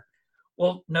harder.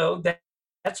 Well, no,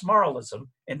 that's moralism,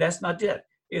 and that's not it.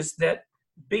 Is that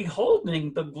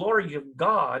beholding the glory of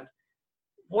God,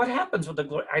 what happens with the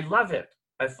glory? I love it.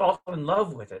 I fall in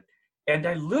love with it, and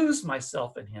I lose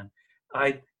myself in him.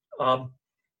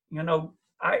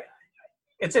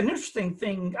 It's an interesting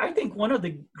thing. I think one of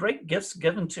the great gifts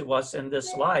given to us in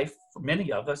this life, for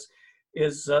many of us,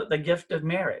 is the gift of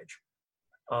marriage.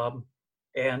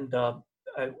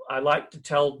 I like to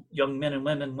tell young men and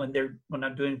women when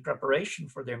I'm doing preparation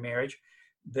for their marriage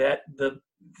that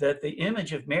the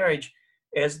image of marriage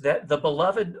is that the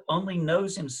beloved only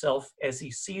knows himself as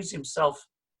he sees himself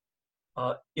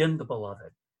in the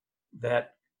beloved.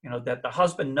 That that the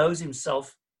husband knows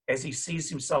himself as he sees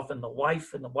himself in the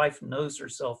wife, and the wife knows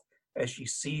herself as she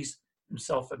sees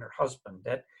himself in her husband.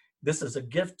 That this is a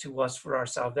gift to us for our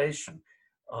salvation.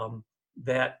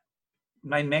 That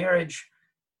my marriage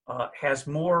has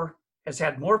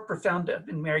had more profound. I've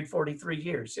been married 43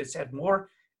 years. It's had more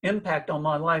impact on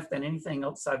my life than anything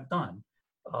else I've done.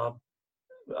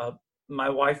 My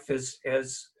wife has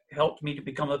helped me to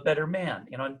become a better man,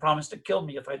 and promised to kill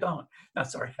me if I don't. No,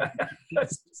 sorry,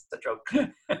 that's just a joke.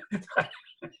 I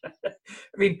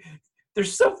mean,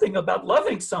 there's something about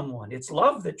loving someone. It's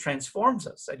love that transforms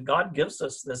us, and God gives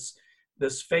us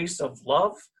this face of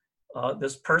love,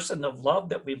 this person of love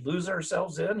that we lose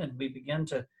ourselves in, and we begin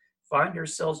to find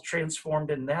ourselves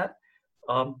transformed in that.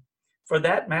 For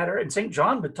that matter, and St.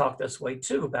 John would talk this way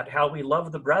too, about how we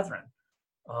love the brethren.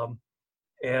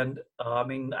 I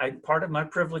mean, part of my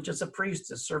privilege as a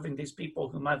priest is serving these people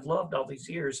whom I've loved all these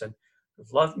years and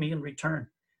who've loved me in return,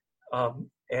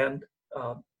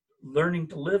 learning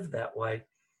to live that way.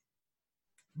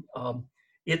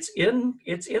 It's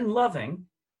in loving,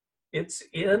 it's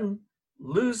in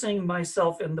losing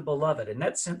myself in the beloved. In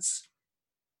that sense,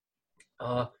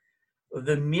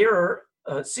 the mirror,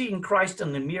 seeing Christ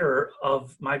in the mirror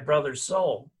of my brother's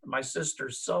soul, my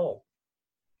sister's soul,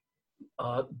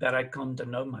 that I come to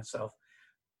know myself,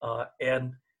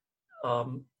 and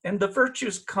the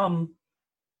virtues come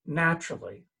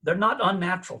naturally. They're not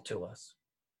unnatural to us.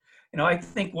 I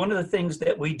think one of the things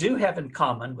that we do have in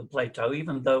common with Plato,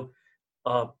 even though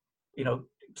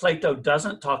Plato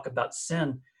doesn't talk about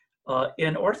sin,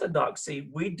 in Orthodoxy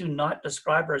we do not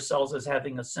describe ourselves as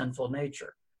having a sinful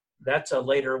nature. That's a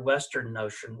later Western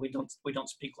notion. We don't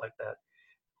speak like that.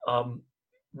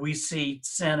 We see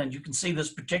sin, and you can see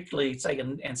this particularly, say,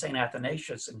 in St.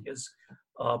 Athanasius and his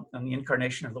on the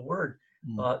incarnation of the Word.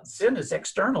 Sin is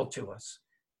external to us.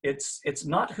 It's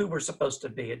not who we're supposed to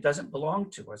be. It doesn't belong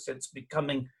to us. It's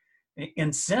becoming,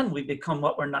 in sin, we become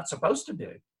what we're not supposed to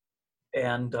be.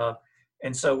 And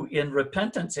so in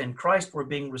repentance in Christ, we're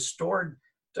being restored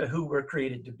to who we're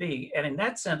created to be. And in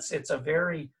that sense, it's a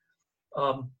very,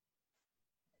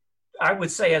 I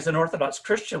would say, as an Orthodox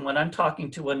Christian, when I'm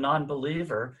talking to a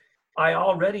non-believer, I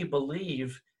already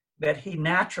believe that he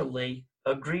naturally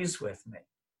agrees with me.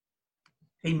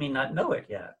 He may not know it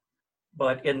yet,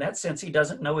 but in that sense, he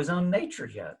doesn't know his own nature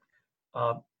yet.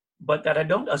 But that I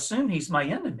don't assume he's my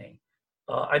enemy.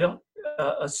 I don't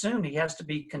assume he has to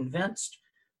be convinced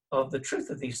of the truth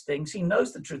of these things. He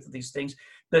knows the truth of these things.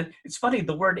 It's funny,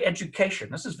 the word education,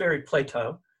 this is very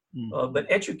Plato, but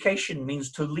education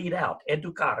means to lead out,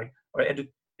 educare, or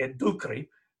educere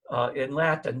in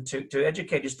Latin. To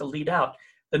educate is to lead out.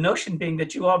 The notion being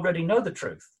that you already know the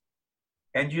truth.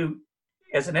 And you,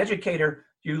 as an educator,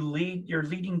 you're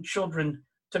leading children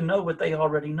to know what they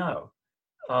already know.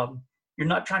 You're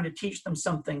not trying to teach them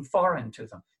something foreign to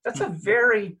them. That's a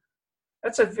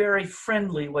very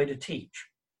friendly way to teach.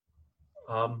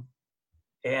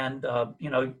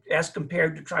 As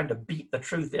compared to trying to beat the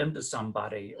truth into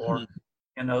somebody, or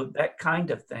that kind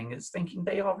of thing, is thinking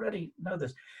they already know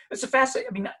this. It's a fascinating.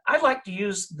 I mean, I like to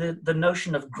use the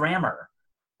notion of grammar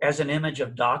as an image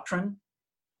of doctrine.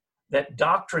 That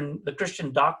doctrine, the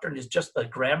Christian doctrine, is just the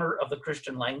grammar of the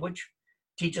Christian language,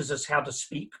 teaches us how to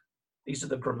speak. These are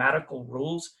the grammatical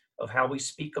rules of how we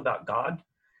speak about God.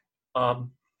 For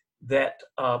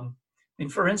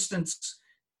instance,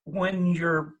 when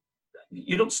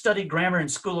you don't study grammar in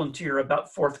school until you're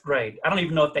about fourth grade. I don't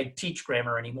even know if they teach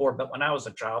grammar anymore, but when I was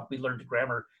a child, we learned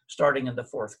grammar starting in the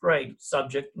fourth grade,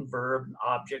 subject and verb and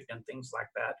object and things like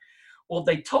that. Well,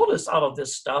 they told us all of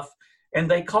this stuff,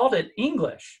 and they called it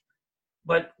English,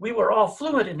 but we were all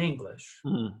fluent in English.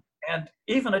 And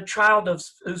even a child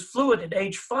who's fluent at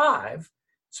age 5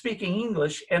 speaking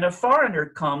English, and a foreigner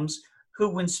comes who,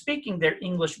 when speaking their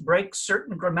English, breaks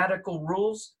certain grammatical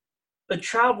rules, the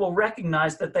child will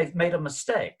recognize that they've made a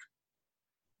mistake.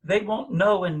 They won't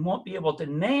know and won't be able to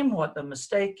name what the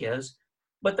mistake is,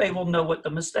 but they will know what the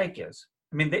mistake is.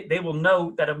 I mean, they will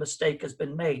know that a mistake has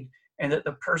been made and that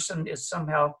the person is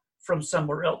somehow from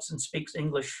somewhere else and speaks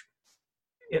English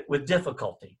with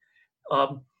difficulty.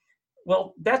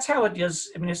 Well, that's how it is.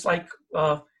 I mean, it's like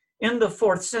in the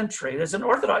 4th century, as an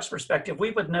Orthodox perspective,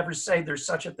 we would never say there's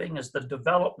such a thing as the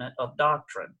development of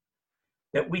doctrine,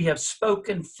 that we have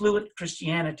spoken fluent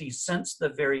Christianity since the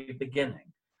very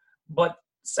beginning. But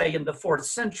say in the 4th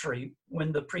century,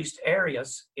 when the priest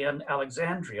Arius in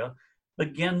Alexandria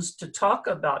begins to talk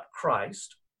about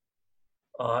Christ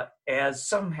as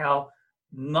somehow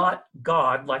not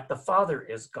God, like the Father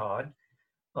is God,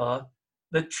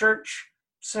 the church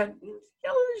said,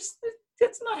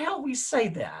 that's not how we say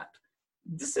that.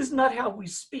 This is not how we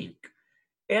speak.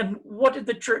 And what did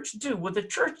the church do? Well, the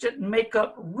church didn't make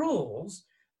up rules.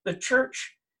 The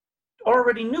church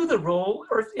already knew the rule,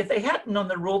 or if they hadn't known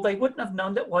the rule, they wouldn't have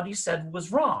known that what he said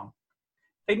was wrong.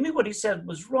 They knew what he said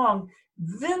was wrong.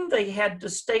 Then they had to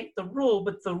state the rule,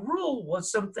 but the rule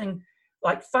was something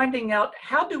like finding out,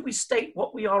 how do we state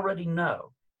what we already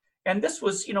know? And this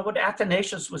was, what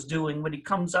Athanasius was doing when he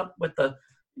comes up with the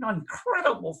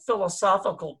incredible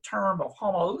philosophical term of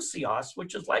homoousios,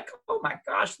 which is like, oh my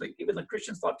gosh, even the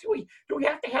Christians thought, do we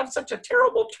have to have such a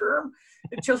terrible term?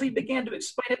 Until he began to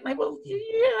explain it, and they, well,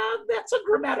 yeah, that's a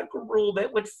grammatical rule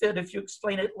that would fit if you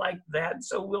explain it like that.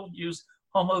 So we'll use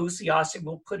homoousios and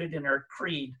we'll put it in our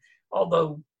creed,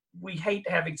 although we hate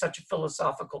having such a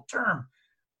philosophical term,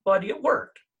 but it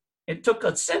worked. It took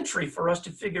a century for us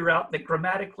to figure out that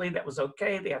grammatically that was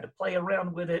okay. They had to play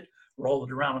around with it, roll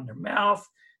it around in their mouth,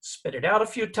 spit it out a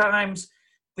few times,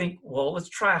 think, well, let's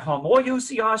try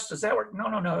homoousios. Does that work?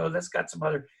 No, that's got some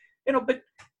other, but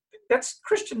that's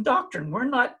Christian doctrine. We're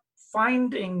not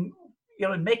finding,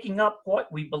 making up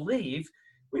what we believe.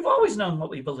 We've always known what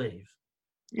we believe.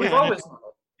 We've always known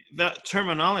it. That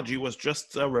terminology was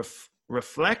just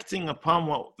reflecting upon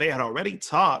what they had already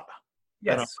taught,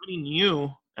 yes, that already knew,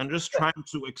 and just trying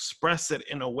to express it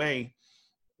in a way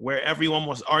where everyone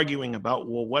was arguing about,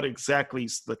 well, what exactly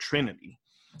is the Trinity?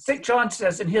 St. John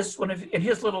says in his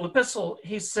little epistle,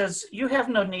 he says, you have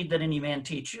no need that any man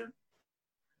teach you.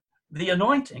 The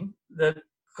anointing, the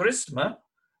charisma,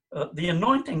 the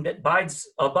anointing that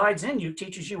abides in you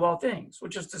teaches you all things,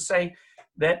 which is to say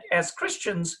that as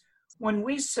Christians, when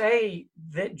we say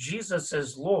that Jesus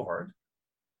is Lord,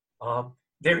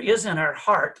 there is in our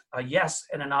heart a yes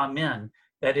and an amen.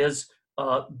 That is,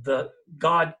 the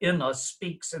God in us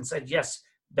speaks and said, yes,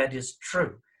 that is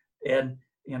true. And,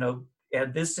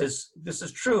 and this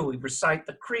is true. We recite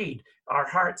the creed. Our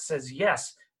heart says,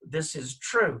 yes, this is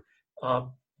true.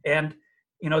 And,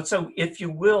 so if you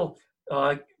will,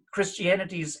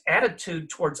 Christianity's attitude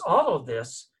towards all of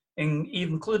this,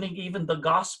 including even the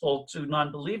gospel to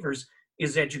non-believers,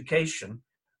 is education.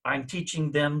 I'm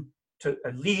teaching them to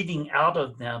leading out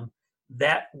of them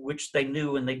that which they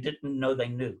knew and they didn't know they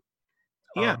knew.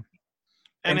 Yeah.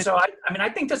 And so I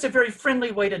think that's a very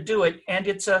friendly way to do it. And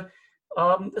it's a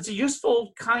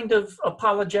useful kind of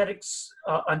apologetics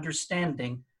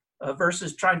understanding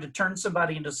versus trying to turn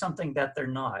somebody into something that they're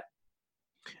not.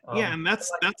 Yeah, and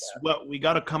that's what we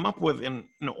got to come up with in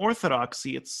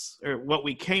Orthodoxy. Or what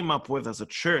we came up with as a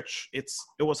church. It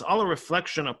was all a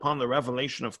reflection upon the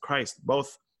revelation of Christ,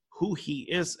 both who he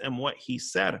is and what he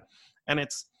said. And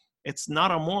it's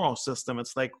not a moral system.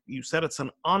 It's like you said, it's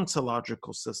an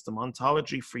ontological system.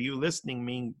 Ontology, for you listening,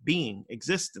 mean being,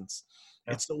 existence.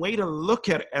 Yeah. It's the way to look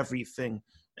at everything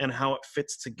and how it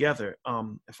fits together.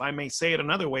 If I may say it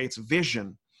another way, it's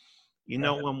vision.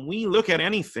 When we look at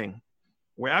anything,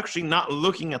 we're actually not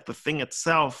looking at the thing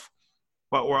itself,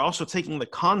 but we're also taking the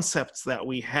concepts that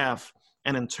we have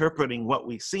and interpreting what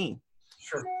we see.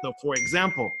 Sure. So, for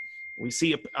example, we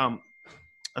see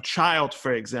a child,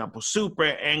 for example, super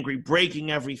angry,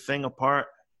 breaking everything apart.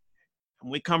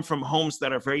 And we come from homes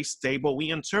that are very stable.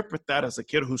 We interpret that as a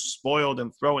kid who's spoiled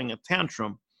and throwing a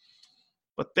tantrum.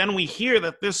 But then we hear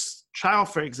that this child,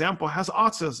 for example, has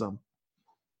autism.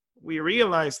 We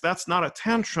realize that's not a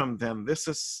tantrum then.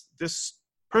 This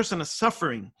person is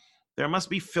suffering. There must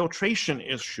be filtration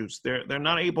issues. They're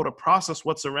not able to process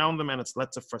what's around them, and it's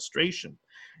led to frustration.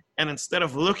 And instead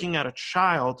of looking at a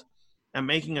child and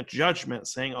making a judgment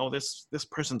saying, oh, this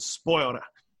person's spoiled,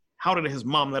 how did his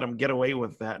mom let him get away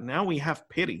with that? Now we have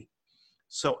pity.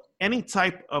 So any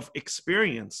type of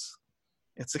experience,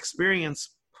 it's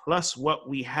experience plus what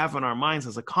we have in our minds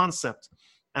as a concept,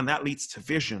 and that leads to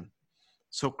vision.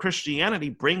 So Christianity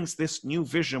brings this new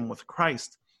vision with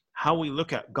Christ, how we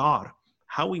look at God,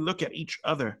 how we look at each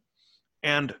other.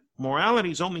 And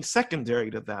morality is only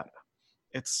secondary to that.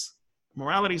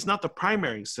 Morality is not the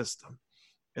primary system.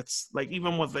 It's like,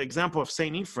 even with the example of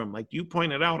St. Ephraim, like you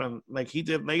pointed out, and like he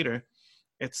did later,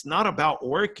 it's not about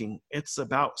working, it's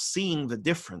about seeing the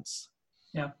difference.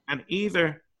 Yeah. And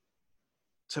either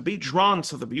to be drawn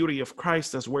to the beauty of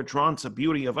Christ as we're drawn to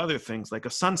beauty of other things, like a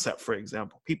sunset, for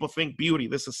example. People think beauty,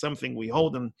 this is something we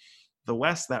hold in the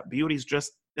West, that beauty is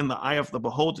just in the eye of the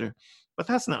beholder. But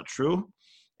that's not true.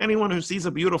 Anyone who sees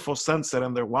a beautiful sunset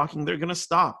and they're walking, they're going to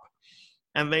stop.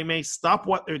 and they may stop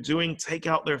what they're doing, take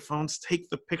out their phones, take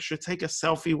the picture, take a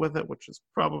selfie with it, which is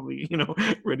probably,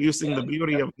 reducing the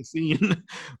beauty of the scene.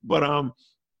 But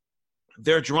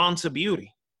they're drawn to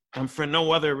beauty, and for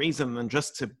no other reason than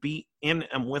just to be in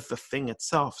and with the thing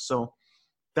itself. So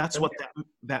that's what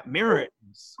that mirror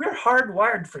is. We're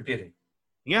hardwired for beauty.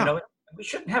 Yeah. We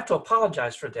shouldn't have to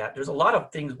apologize for that. There's a lot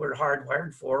of things we're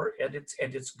hardwired for, and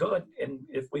it's good. And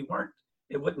if we weren't,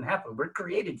 it wouldn't happen. We're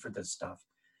created for this stuff.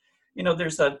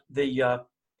 There's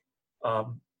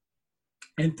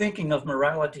in thinking of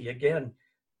morality again,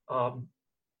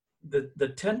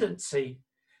 the tendency.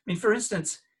 For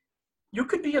instance, you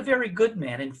could be a very good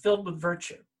man and filled with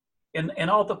virtue, in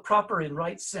all the proper and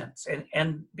right sense,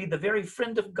 and be the very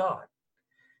friend of God,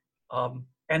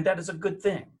 and that is a good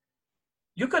thing.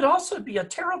 You could also be a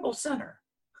terrible sinner,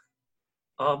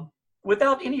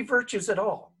 without any virtues at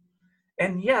all,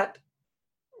 and yet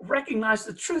recognize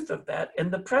the truth of that in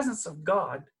the presence of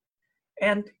God,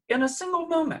 and in a single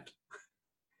moment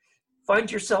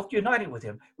find yourself united with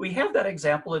him. We have that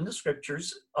example in the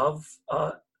scriptures of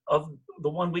the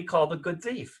one we call the good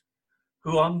thief,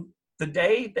 who on the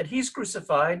day that he's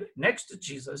crucified next to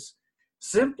Jesus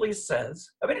simply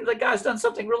says, the guy's done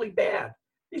something really bad.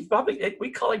 He's probably, we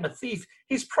call him a thief.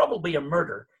 He's probably a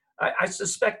murderer. I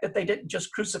suspect that they didn't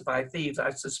just crucify thieves.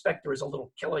 I suspect there was a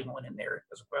little killing one in there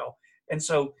as well. And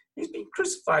so he's being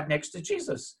crucified next to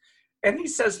Jesus. And he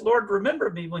says, Lord, remember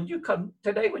me when you come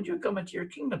into your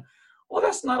kingdom. Well,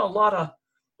 that's not a lot of,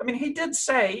 he did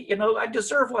say, I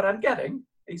deserve what I'm getting.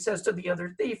 He says to the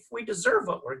other thief, we deserve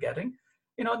what we're getting.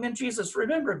 And then Jesus,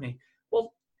 remember me.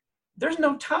 Well, there's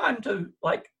no time to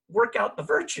work out the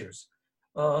virtues.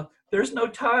 There's no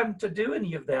time to do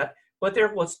any of that, but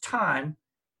there was time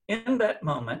in that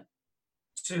moment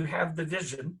to have the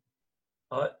vision,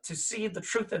 to see the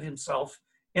truth of himself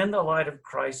in the light of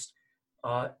Christ,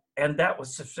 and that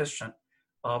was sufficient.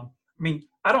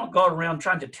 I don't go around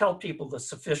trying to tell people the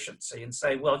sufficiency and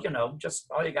say, well, just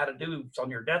all you got to do is on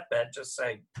your deathbed, just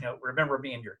say, remember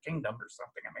me in your kingdom or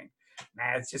something.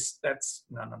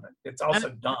 No. It's also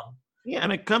dumb. Yeah,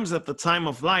 and it comes at the time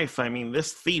of life.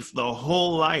 This thief, the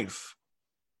whole life,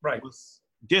 right, was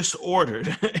disordered.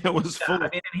 It was full.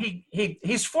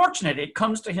 He's fortunate. It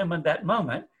comes to him in that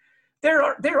moment. There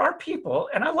are people,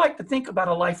 and I like to think about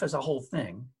a life as a whole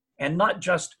thing, and not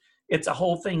just it's a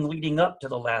whole thing leading up to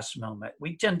the last moment.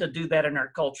 We tend to do that in our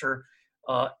culture,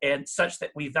 and such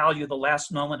that we value the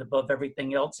last moment above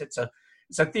everything else. It's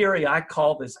a theory I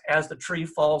call this: as the tree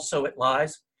falls, so it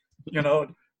lies.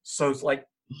 So it's like,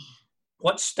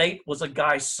 what state was a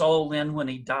guy's soul in when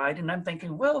he died? And I'm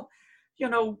thinking, well,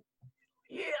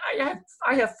 I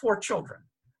have 4 children.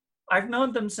 I've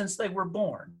known them since they were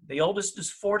born. The oldest is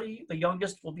 40. The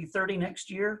youngest will be 30 next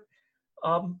year.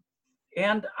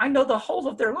 And I know the whole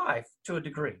of their life to a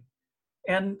degree.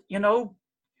 And,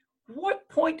 what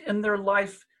point in their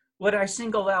life would I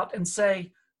single out and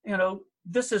say,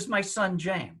 this is my son,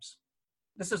 James.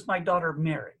 This is my daughter,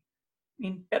 Mary.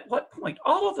 At what point?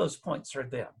 All of those points are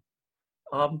them.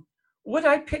 Would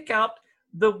I pick out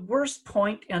the worst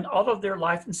point in all of their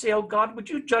life and say, oh, God, would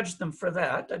you judge them for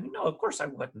that? No, of course I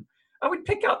wouldn't. I would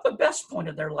pick out the best point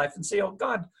in their life and say, oh,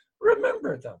 God,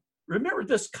 remember them. Remember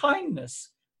this kindness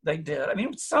they did.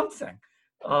 It's something.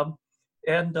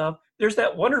 There's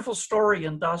that wonderful story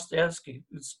in Dostoevsky,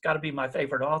 who's got to be my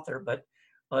favorite author, but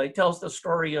he tells the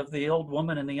story of the old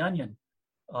woman and the onion.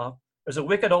 There's a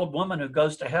wicked old woman who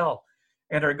goes to hell,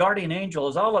 and her guardian angel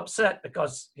is all upset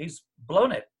because he's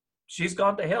blown it. She's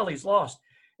gone to hell, he's lost.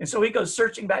 And so he goes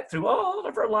searching back through all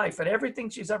of her life and everything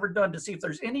she's ever done to see if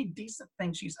there's any decent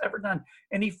thing she's ever done.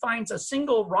 And he finds a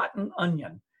single rotten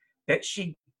onion that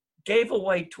she gave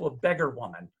away to a beggar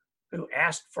woman who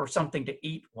asked for something to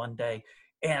eat one day.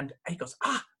 And he goes,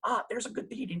 there's a good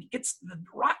deed. And he gets the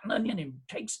rotten onion and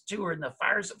takes it to her in the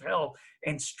fires of hell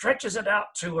and stretches it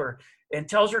out to her and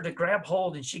tells her to grab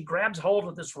hold. And she grabs hold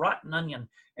of this rotten onion.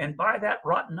 And by that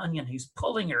rotten onion, he's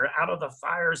pulling her out of the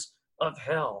fires of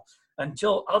hell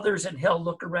until others in hell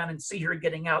look around and see her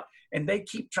getting out. And they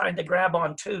keep trying to grab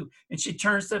on too. And she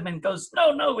turns to them and goes,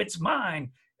 no, it's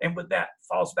mine. And with that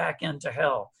falls back into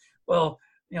hell. Well,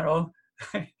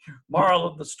 moral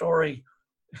of the story,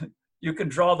 you can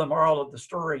draw the moral of the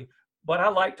story, but I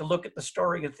like to look at the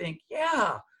story and think,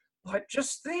 yeah, but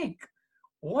just think,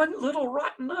 one little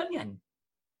rotten onion.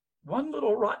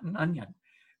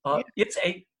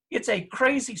 It's a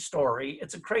crazy story.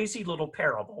 It's a crazy little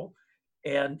parable.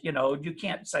 And, you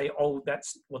can't say, oh,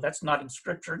 that's not in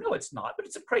scripture. No, it's not, but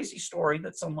it's a crazy story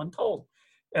that someone told.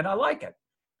 And I like it.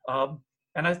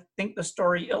 And I think the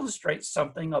story illustrates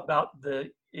something about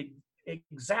the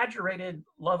exaggerated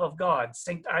love of God.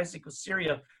 St. Isaac of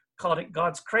Syria called it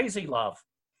God's crazy love,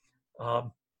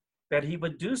 that he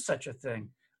would do such a thing.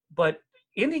 But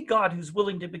any God who's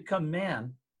willing to become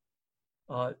man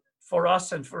for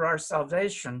us and for our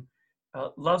salvation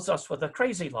loves us with a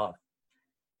crazy love.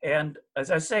 And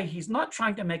as I say, he's not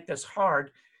trying to make this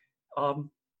hard. I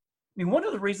mean, one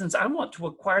of the reasons I want to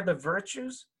acquire the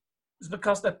virtues is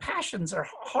because the passions are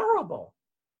horrible.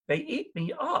 They eat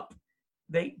me up.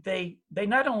 They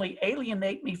not only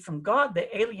alienate me from God, they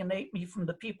alienate me from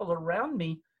the people around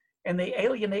me, and they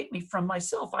alienate me from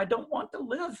myself. I don't want to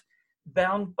live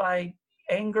bound by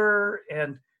anger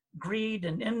and greed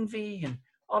and envy and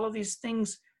all of these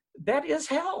things. That is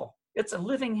hell. It's a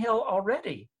living hell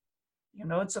already. You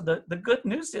know, and so the good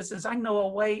news is I know a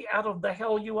way out of the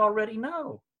hell you already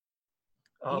know.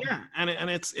 Yeah, and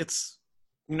it's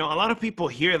you know, a lot of people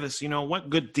hear this, you know, what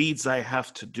good deeds I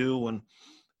have to do,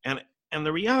 and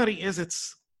the reality is,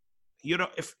 it's, you know,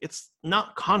 if it's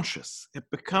not conscious, it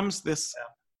becomes this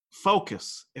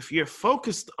focus. If you're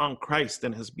focused on Christ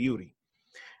and his beauty,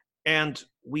 and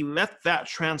we let that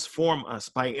transform us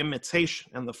by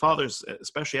imitation, and the fathers,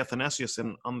 especially Athanasius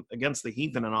against the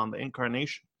heathen and on the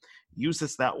incarnation,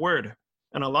 uses that word,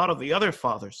 and a lot of the other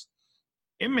fathers,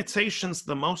 imitation's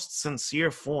the most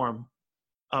sincere form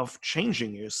of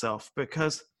changing yourself,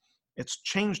 because it's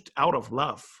changed out of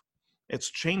love. It's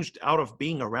changed out of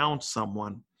being around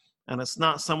someone. And it's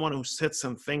not someone who sits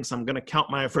and thinks, I'm going to count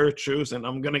my virtues and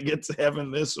I'm going to get to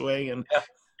heaven this way. And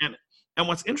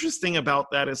what's interesting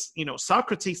about that is, you know,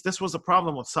 Socrates, this was a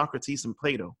problem with Socrates and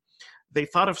Plato. They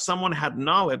thought if someone had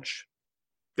knowledge,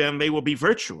 then they will be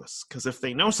virtuous. Because if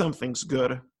they know something's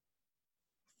good,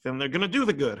 then they're going to do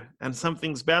the good. And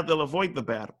something's bad, they'll avoid the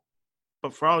bad.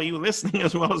 But for all you listening,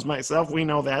 as well as myself, we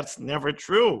know that's never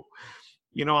true.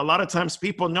 You know, a lot of times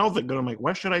people know the good. I'm like,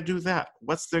 why should I do that?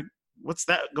 What's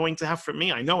that going to have for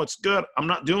me? I know it's good. I'm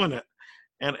not doing it.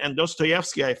 And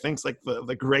Dostoevsky, I think, is like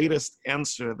the greatest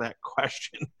answer to that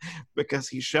question, because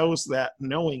he shows that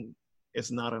knowing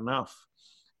is not enough.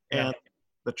 Yeah. And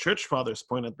the church fathers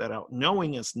pointed that out.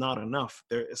 Knowing is not enough.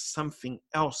 There is something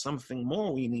else, something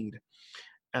more we need.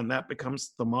 And that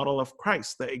becomes the model of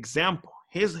Christ, the example,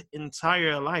 his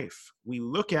entire life. We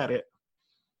look at it,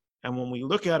 and when we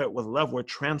look at it with love, we're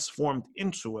transformed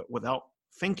into it without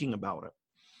thinking about it.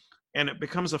 And it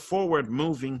becomes a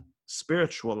forward-moving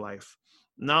spiritual life,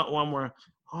 not one where,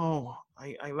 oh,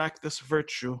 I lack this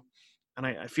virtue, and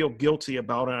I feel guilty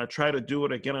about it. I try to do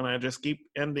it again, and I just keep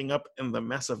ending up in the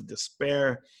mess of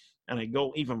despair, and I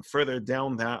go even further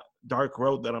down that dark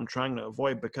road that I'm trying to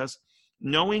avoid, because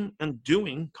knowing and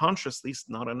doing consciously is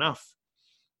not enough.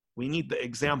 We need the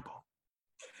example.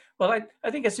 Well, I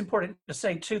think it's important to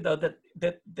say too, though, that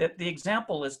the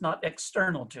example is not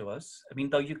external to us. I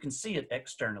mean, though you can see it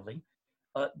externally,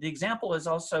 the example is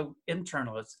also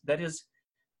internal. That is,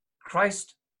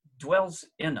 Christ dwells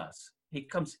in us. He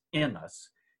comes in us,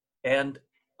 and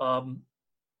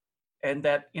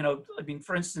that, you know, I mean,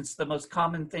 for instance, the most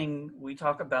common thing we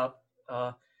talk about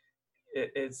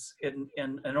is in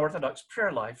an Orthodox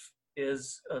prayer life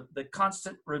is the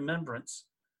constant remembrance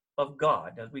of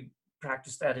God. As we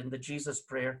practice that in the Jesus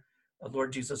prayer,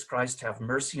 Lord Jesus Christ, have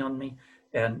mercy on me,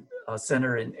 and a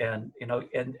sinner, and you know,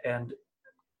 and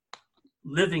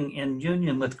living in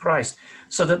union with Christ,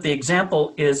 so that the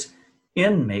example is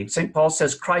in me. St. Paul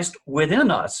says, Christ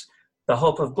within us, the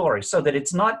hope of glory, so that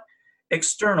it's not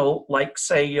external, like,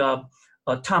 say,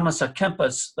 Thomas à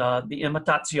Kempis, the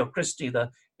Imitatio Christi,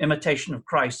 the imitation of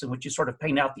Christ, in which you sort of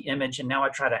paint out the image, and now I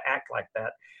try to act like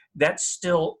that. That's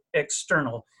still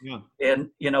external. Yeah. And,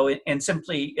 you know, and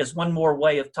simply is one more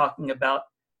way of talking about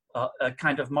a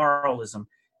kind of moralism.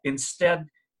 Instead,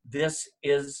 this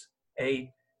is a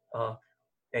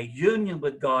union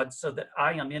with God, so that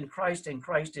I am in Christ and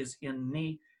Christ is in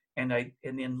me, and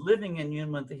in living in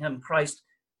union with him, Christ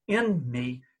in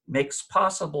me makes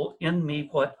possible in me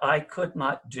what I could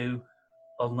not do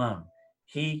alone.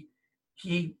 He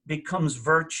becomes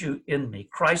virtue in me.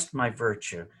 Christ my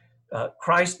virtue,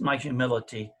 Christ my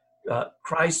humility,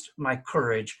 Christ my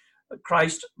courage,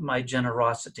 Christ my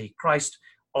generosity, Christ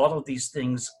all of these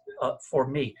things for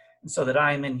me, and so that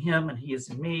I am in him and he is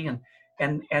in me,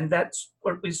 and that's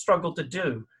what we struggle to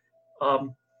do.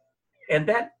 And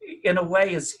that, in a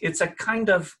way, it's a kind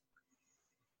of,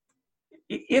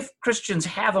 if Christians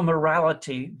have a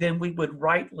morality, then we would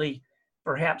rightly,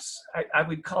 perhaps, I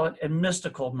would call it a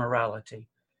mystical morality,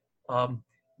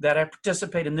 that I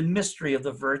participate in the mystery of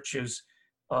the virtues,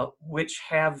 which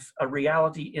have a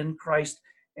reality in Christ,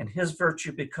 and his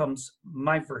virtue becomes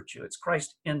my virtue. It's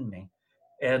Christ in me.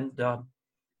 And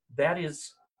that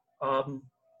is,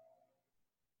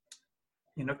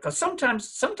 because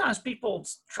sometimes people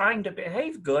trying to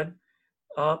behave good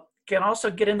can also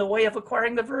get in the way of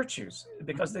acquiring the virtues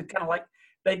because they kind of like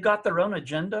they've got their own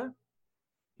agenda,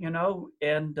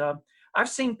 and I've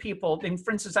seen people. And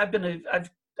for instance,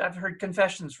 I've heard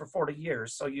confessions for 40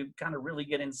 years, so you kind of really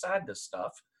get inside this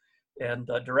stuff and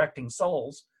directing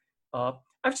souls.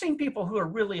 I've seen people who are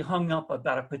really hung up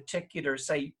about a particular,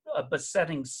 say, a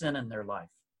besetting sin in their life,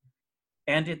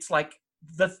 and it's like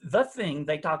the thing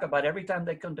they talk about every time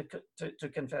they come to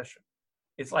confession.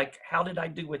 It's like, how did I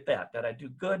do with that? Did I do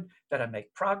good? Did I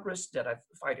make progress? Did I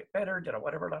fight it better? Did I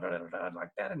whatever, like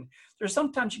that? And there's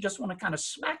sometimes you just want to kind of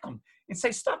smack them and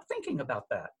say, stop thinking about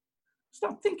that.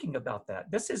 Stop thinking about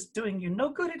that. This is doing you no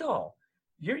good at all.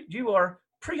 You are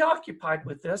preoccupied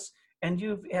with this, and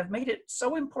you have made it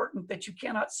so important that you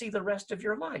cannot see the rest of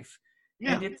your life.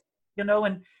 Yeah. And it's,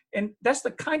 and that's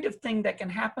the kind of thing that can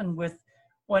happen with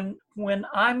when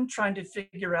I'm trying to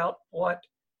figure out what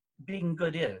being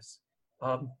good is.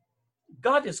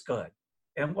 God is good,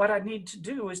 and what I need to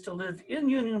do is to live in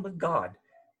union with God.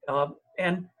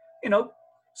 And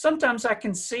sometimes I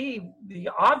can see the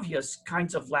obvious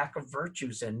kinds of lack of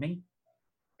virtues in me,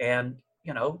 and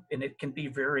and it can be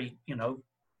very,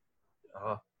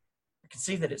 I can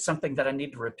see that it's something that I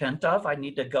need to repent of. I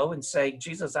need to go and say,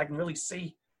 Jesus, I can really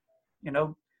see,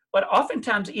 But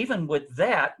oftentimes, even with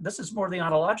that, this is more the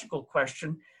ontological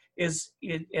question,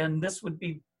 and this would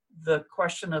be the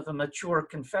question of a mature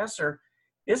confessor,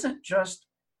 isn't just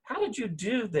how did you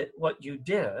do what you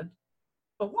did,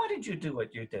 but why did you do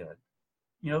what you did?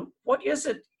 What is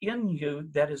it in you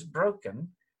that is broken,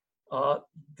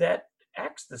 that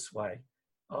acts this way?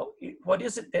 What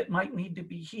is it that might need to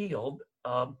be healed?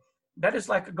 That is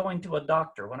like going to a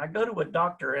doctor. When I go to a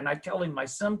doctor and I tell him my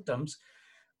symptoms,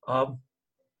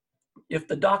 if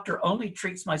the doctor only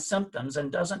treats my symptoms and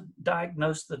doesn't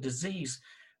diagnose the disease,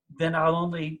 then I'll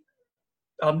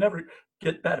never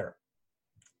get better.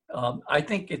 I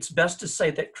think it's best to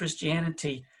say that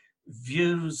Christianity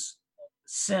views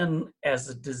sin as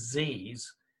a disease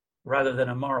rather than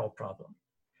a moral problem.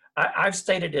 I've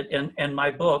stated it in my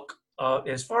book.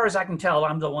 As far as I can tell,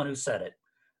 I'm the one who said it.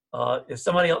 If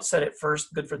somebody else said it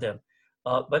first, good for them.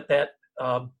 But that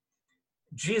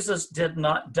Jesus did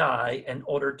not die in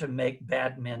order to make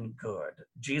bad men good.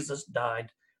 Jesus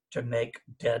died to make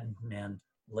dead men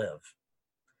live.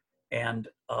 And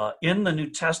in the New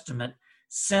Testament,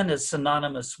 sin is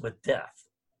synonymous with death.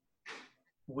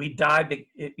 We die,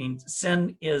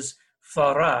 sin is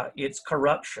thara, it's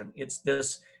corruption. It's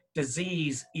this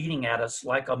disease eating at us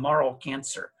like a moral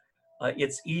cancer.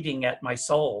 It's eating at my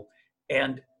soul.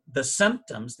 And the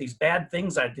symptoms, these bad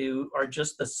things I do, are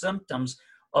just the symptoms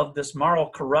of this moral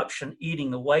corruption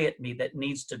eating away at me that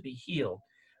needs to be healed.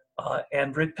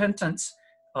 And repentance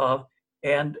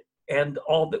and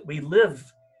all that we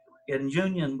live in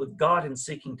union with God and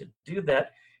seeking to do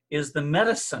that is the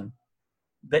medicine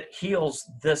that heals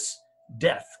this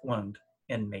death wound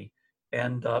in me.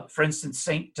 And for instance,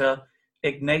 Saint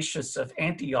Ignatius of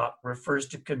Antioch refers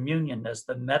to communion as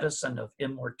the medicine of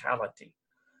immortality.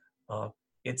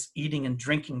 It's eating and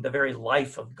drinking the very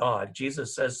life of God.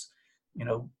 Jesus says,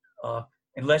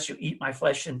 unless you eat my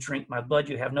flesh and drink my blood,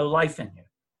 you have no life in you.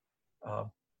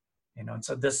 And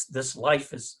so this life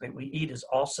that we eat is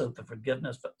also the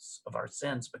forgiveness of our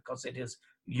sins, because it is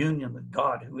union with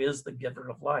God, who is the giver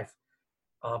of life.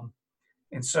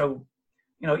 And so,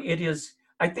 it is,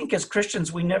 I think as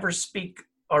Christians, we never speak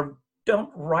or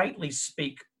don't rightly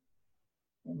speak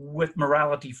with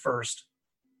morality first,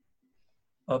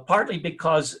 partly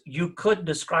because you could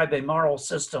describe a moral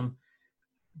system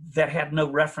that had no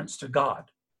reference to God.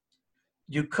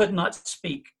 You could not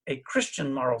speak a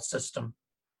Christian moral system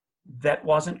that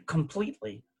wasn't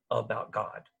completely about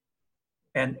God,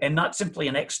 and not simply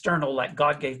an external, like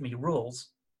God gave me rules,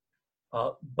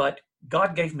 but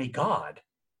God gave me God.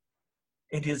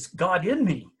 It is God in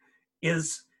me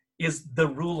is the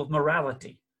rule of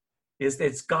morality.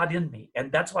 It's God in me,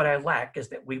 and that's what I lack, is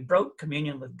that we broke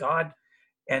communion with God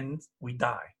and we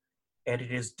die, and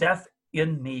it is death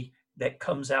in me that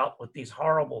comes out with these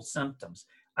horrible symptoms.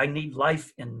 I need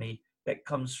life in me that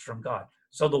comes from God.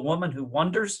 So the woman who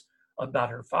wonders about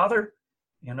her father,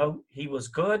 he was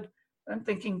good. I'm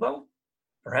thinking, well,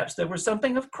 perhaps there was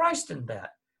something of Christ in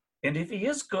that. And if he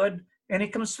is good and he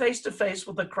comes face to face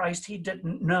with the Christ he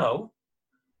didn't know,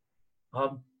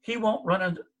 he won't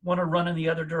want to run in the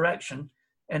other direction,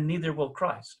 and neither will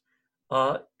Christ.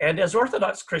 And as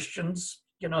Orthodox Christians,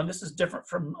 and this is different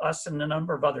from us and a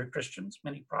number of other Christians,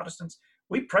 many Protestants,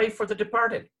 we pray for the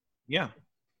departed. Yeah.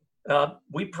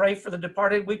 We pray for the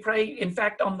departed. We pray, in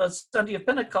fact, on the Sunday of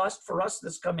Pentecost for us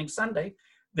this coming Sunday,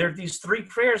 there are these three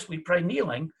prayers we pray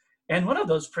kneeling, and one of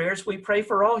those prayers we pray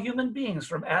for all human beings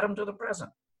from Adam to the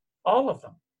present, all of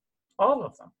them, all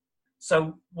of them.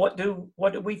 So what do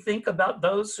we think about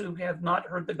those who have not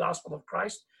heard the gospel of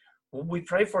Christ? Well, we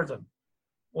pray for them.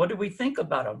 What do we think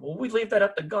about them? Well, we leave that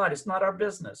up to God. It's not our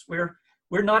business. We're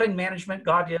not in management.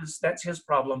 God is. That's His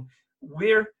problem.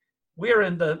 We're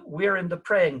in the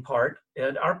praying part,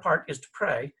 and our part is to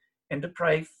pray and to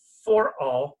pray for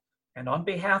all and on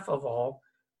behalf of all,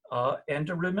 and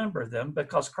to remember them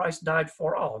because Christ died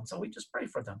for all. And so we just pray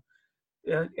for them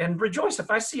and rejoice. If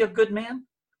I see a good man,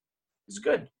 it's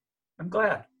good. I'm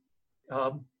glad.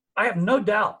 I have no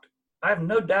doubt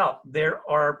there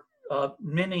are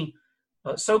many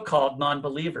so-called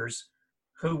non-believers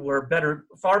who were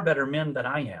far better men than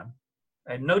I am.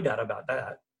 I have no doubt about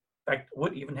that. In fact,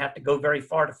 wouldn't even have to go very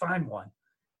far to find one.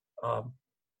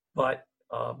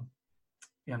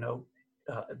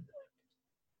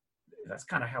 That's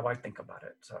kind of how I think about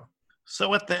it.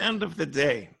 So at the end of the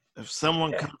day, if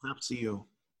someone comes up to you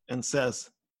and says,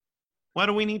 "Why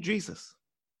do we need Jesus?"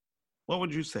 what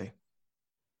would you say?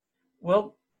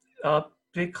 Well,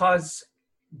 because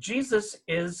Jesus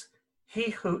is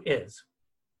He who is.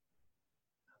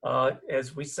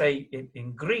 As we say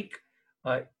in Greek,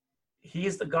 He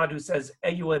is the God who says,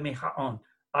 "Eu eimi haon,"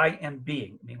 I am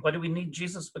being. I mean, why do we need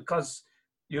Jesus? Because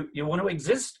you want to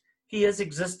exist? He is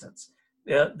existence.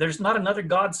 There's not another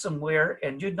God somewhere,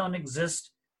 and you don't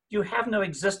exist. You have no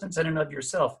existence in and of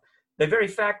yourself. The very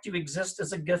fact you exist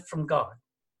is a gift from God,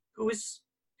 who is,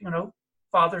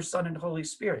 Father, Son, and Holy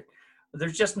Spirit.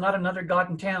 There's just not another God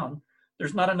in town.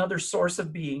 There's not another source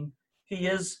of being. He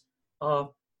is,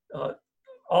 all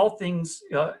things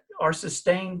are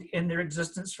sustained in their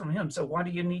existence from Him. So why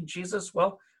do you need Jesus?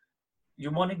 Well,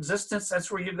 you want existence,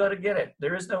 that's where you got to get it.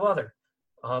 There is no other.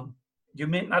 You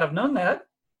may not have known that,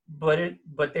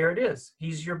 but there it is.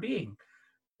 He's your being.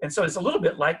 And so it's a little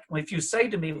bit like if you say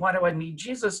to me, "Why do I need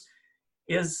Jesus?"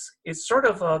 it's sort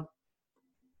of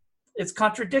it's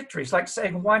contradictory. It's like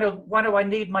saying, why do I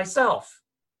need myself?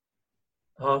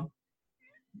 Well,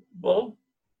 I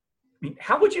mean,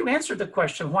 how would you answer the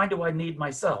question, why do I need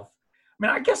myself? I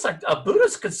mean, I guess a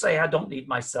Buddhist could say, I don't need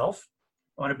myself.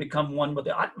 I want to become one with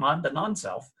the Atman, the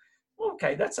non-self.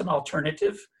 Okay, that's an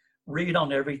alternative read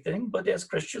on everything. But as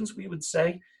Christians, we would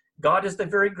say, God is the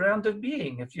very ground of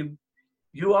being. If you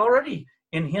already,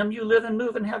 in Him you live and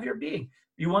move and have your being.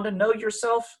 You want to know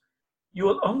yourself, you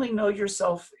will only know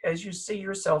yourself as you see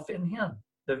yourself in Him,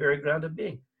 the very ground of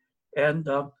being. And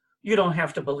you don't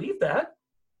have to believe that.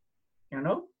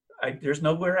 There's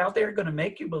nowhere out there going to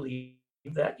make you believe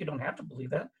that. You don't have to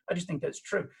believe that. I just think that's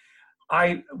true.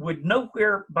 I would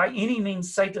nowhere by any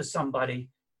means say to somebody,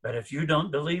 but if you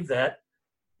don't believe that,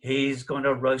 He's going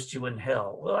to roast you in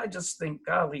hell. Well, I just think,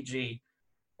 golly gee,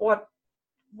 what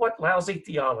lousy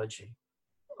theology.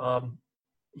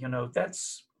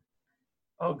 That's,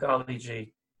 oh golly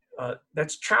gee,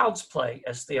 that's child's play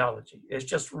as theology. It's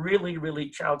just really, really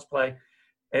child's play.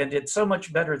 And it's so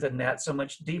much better than that, so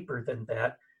much deeper than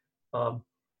that.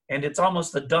 And it's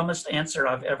almost the dumbest answer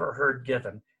I've ever heard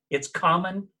given. It's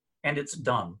common and it's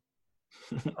dumb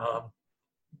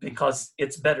because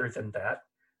it's better than that.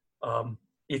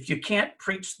 If you can't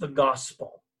preach the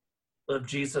gospel of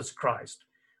Jesus Christ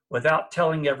without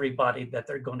telling everybody that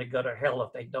they're going to go to hell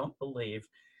if they don't believe,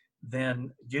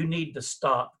 then you need to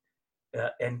stop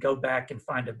and go back and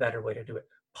find a better way to do it.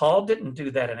 Paul didn't do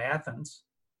that in Athens,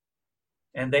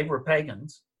 and they were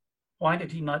pagans. Why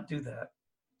did he not do that?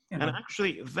 And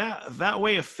actually, that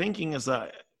way of thinking is I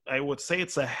would say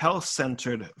it's a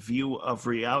hell-centered view of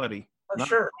reality. Oh,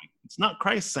 sure. It's not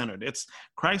Christ-centered.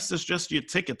 Christ is just your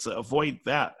ticket to avoid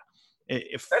that.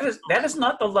 That is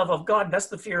not the love of God. That's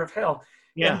the fear of hell.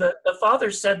 Yeah. And the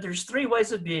Father said there's three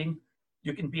ways of being.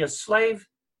 You can be a slave,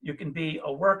 you can be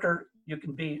a worker, you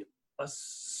can be a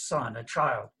son, a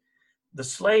child. The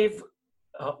slave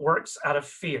works out of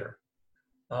fear.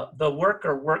 The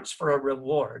worker works for a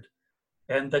reward.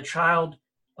 And the child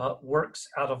works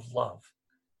out of love.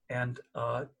 And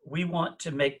we want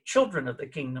to make children of the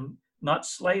kingdom, not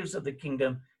slaves of the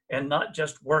kingdom, and not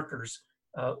just workers.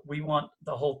 We want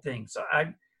the whole thing. So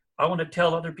I want to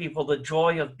tell other people the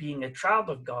joy of being a child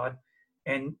of God,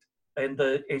 and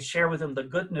share with them the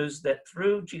good news that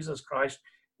through Jesus Christ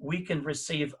we can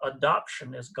receive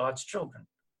adoption as God's children.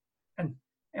 And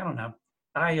I don't know,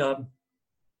 I've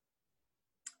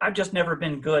just never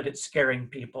been good at scaring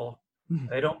people.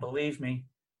 They don't believe me,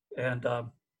 and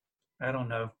I don't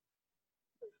know.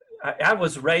 I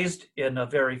was raised in a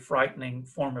very frightening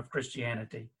form of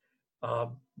Christianity.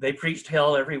 They preached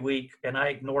hell every week, and I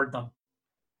ignored them.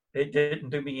 It didn't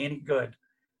do me any good.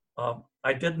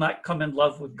 I did not come in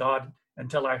love with God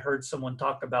until I heard someone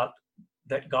talk about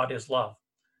that God is love.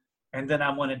 And then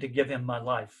I wanted to give him my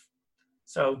life.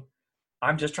 So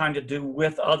I'm just trying to do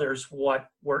with others what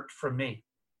worked for me.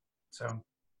 So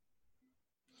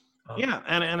yeah,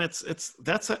 and it's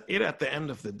it at the end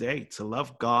of the day, to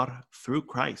love God through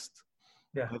Christ,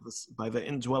 yeah, by the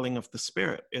indwelling of the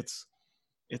Spirit. It's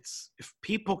if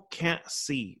people can't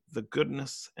see the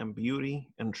goodness and beauty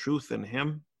and truth in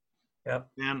him, yeah,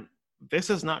 then this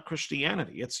is not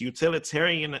Christianity. It's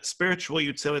spiritual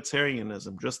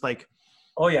utilitarianism. Just like,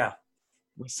 oh yeah,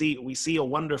 we see a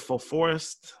wonderful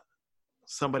forest.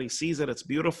 Somebody sees it, it's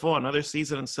beautiful. Another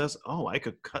sees it and says, "Oh, I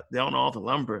could cut down all the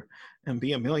lumber and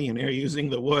be a millionaire using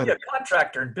the wood." be a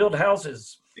contractor and build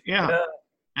houses. Yeah,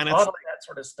 and all it's of that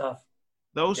sort of stuff.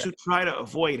 those Yeah. who try to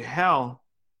avoid hell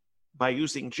by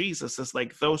using Jesus is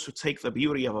like those who take the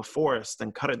beauty of a forest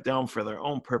and cut it down for their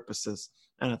own purposes,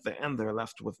 and at the end they're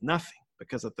left with nothing,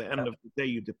 because at the end of the day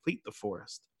you deplete the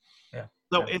forest. Yeah.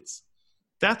 So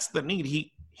that's the need.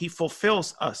 He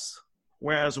fulfills us,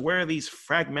 whereas we're these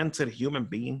fragmented human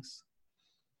beings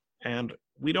and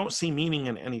we don't see meaning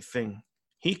in anything.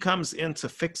 He comes in to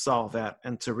fix all that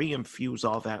and to reinfuse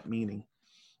all that meaning,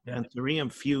 and to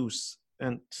reinfuse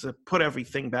and to put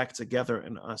everything back together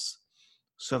in us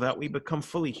so that we become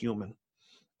fully human.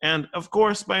 And of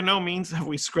course, by no means have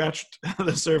we scratched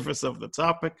the surface of the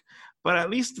topic, but at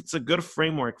least it's a good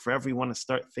framework for everyone to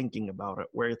start thinking about it,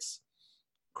 where it's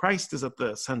Christ is at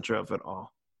the center of it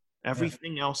all.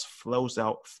 Everything else flows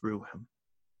out through him.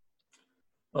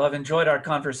 Well, I've enjoyed our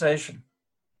conversation.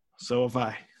 So have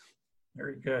I.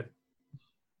 Very good.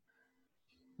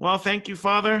 Well, thank you,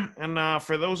 Father. And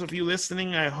for those of you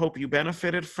listening, I hope you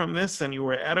benefited from this and you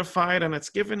were edified, and it's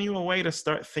given you a way to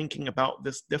start thinking about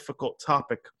this difficult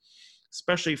topic,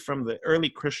 especially from the early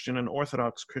Christian and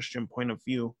Orthodox Christian point of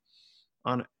view,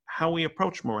 on how we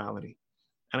approach morality.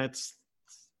 And it's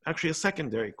actually a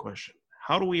secondary question.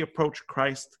 How do we approach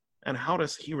Christ, and how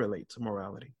does he relate to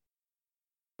morality?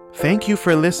 Thank you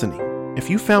for listening. If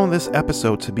you found this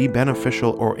episode to be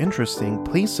beneficial or interesting,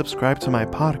 please subscribe to my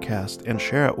podcast and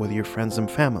share it with your friends and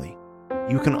family.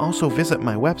 You can also visit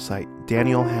my website,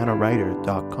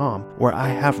 danielhannawriter.com, where I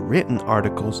have written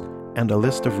articles and a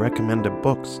list of recommended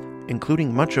books,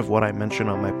 including much of what I mention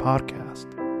on my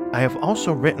podcast. I have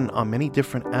also written on many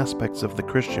different aspects of the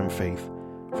Christian faith,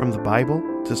 from the Bible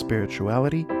to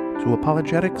spirituality to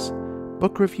apologetics,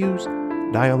 book reviews,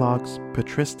 dialogues,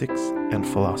 patristics, and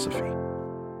philosophy.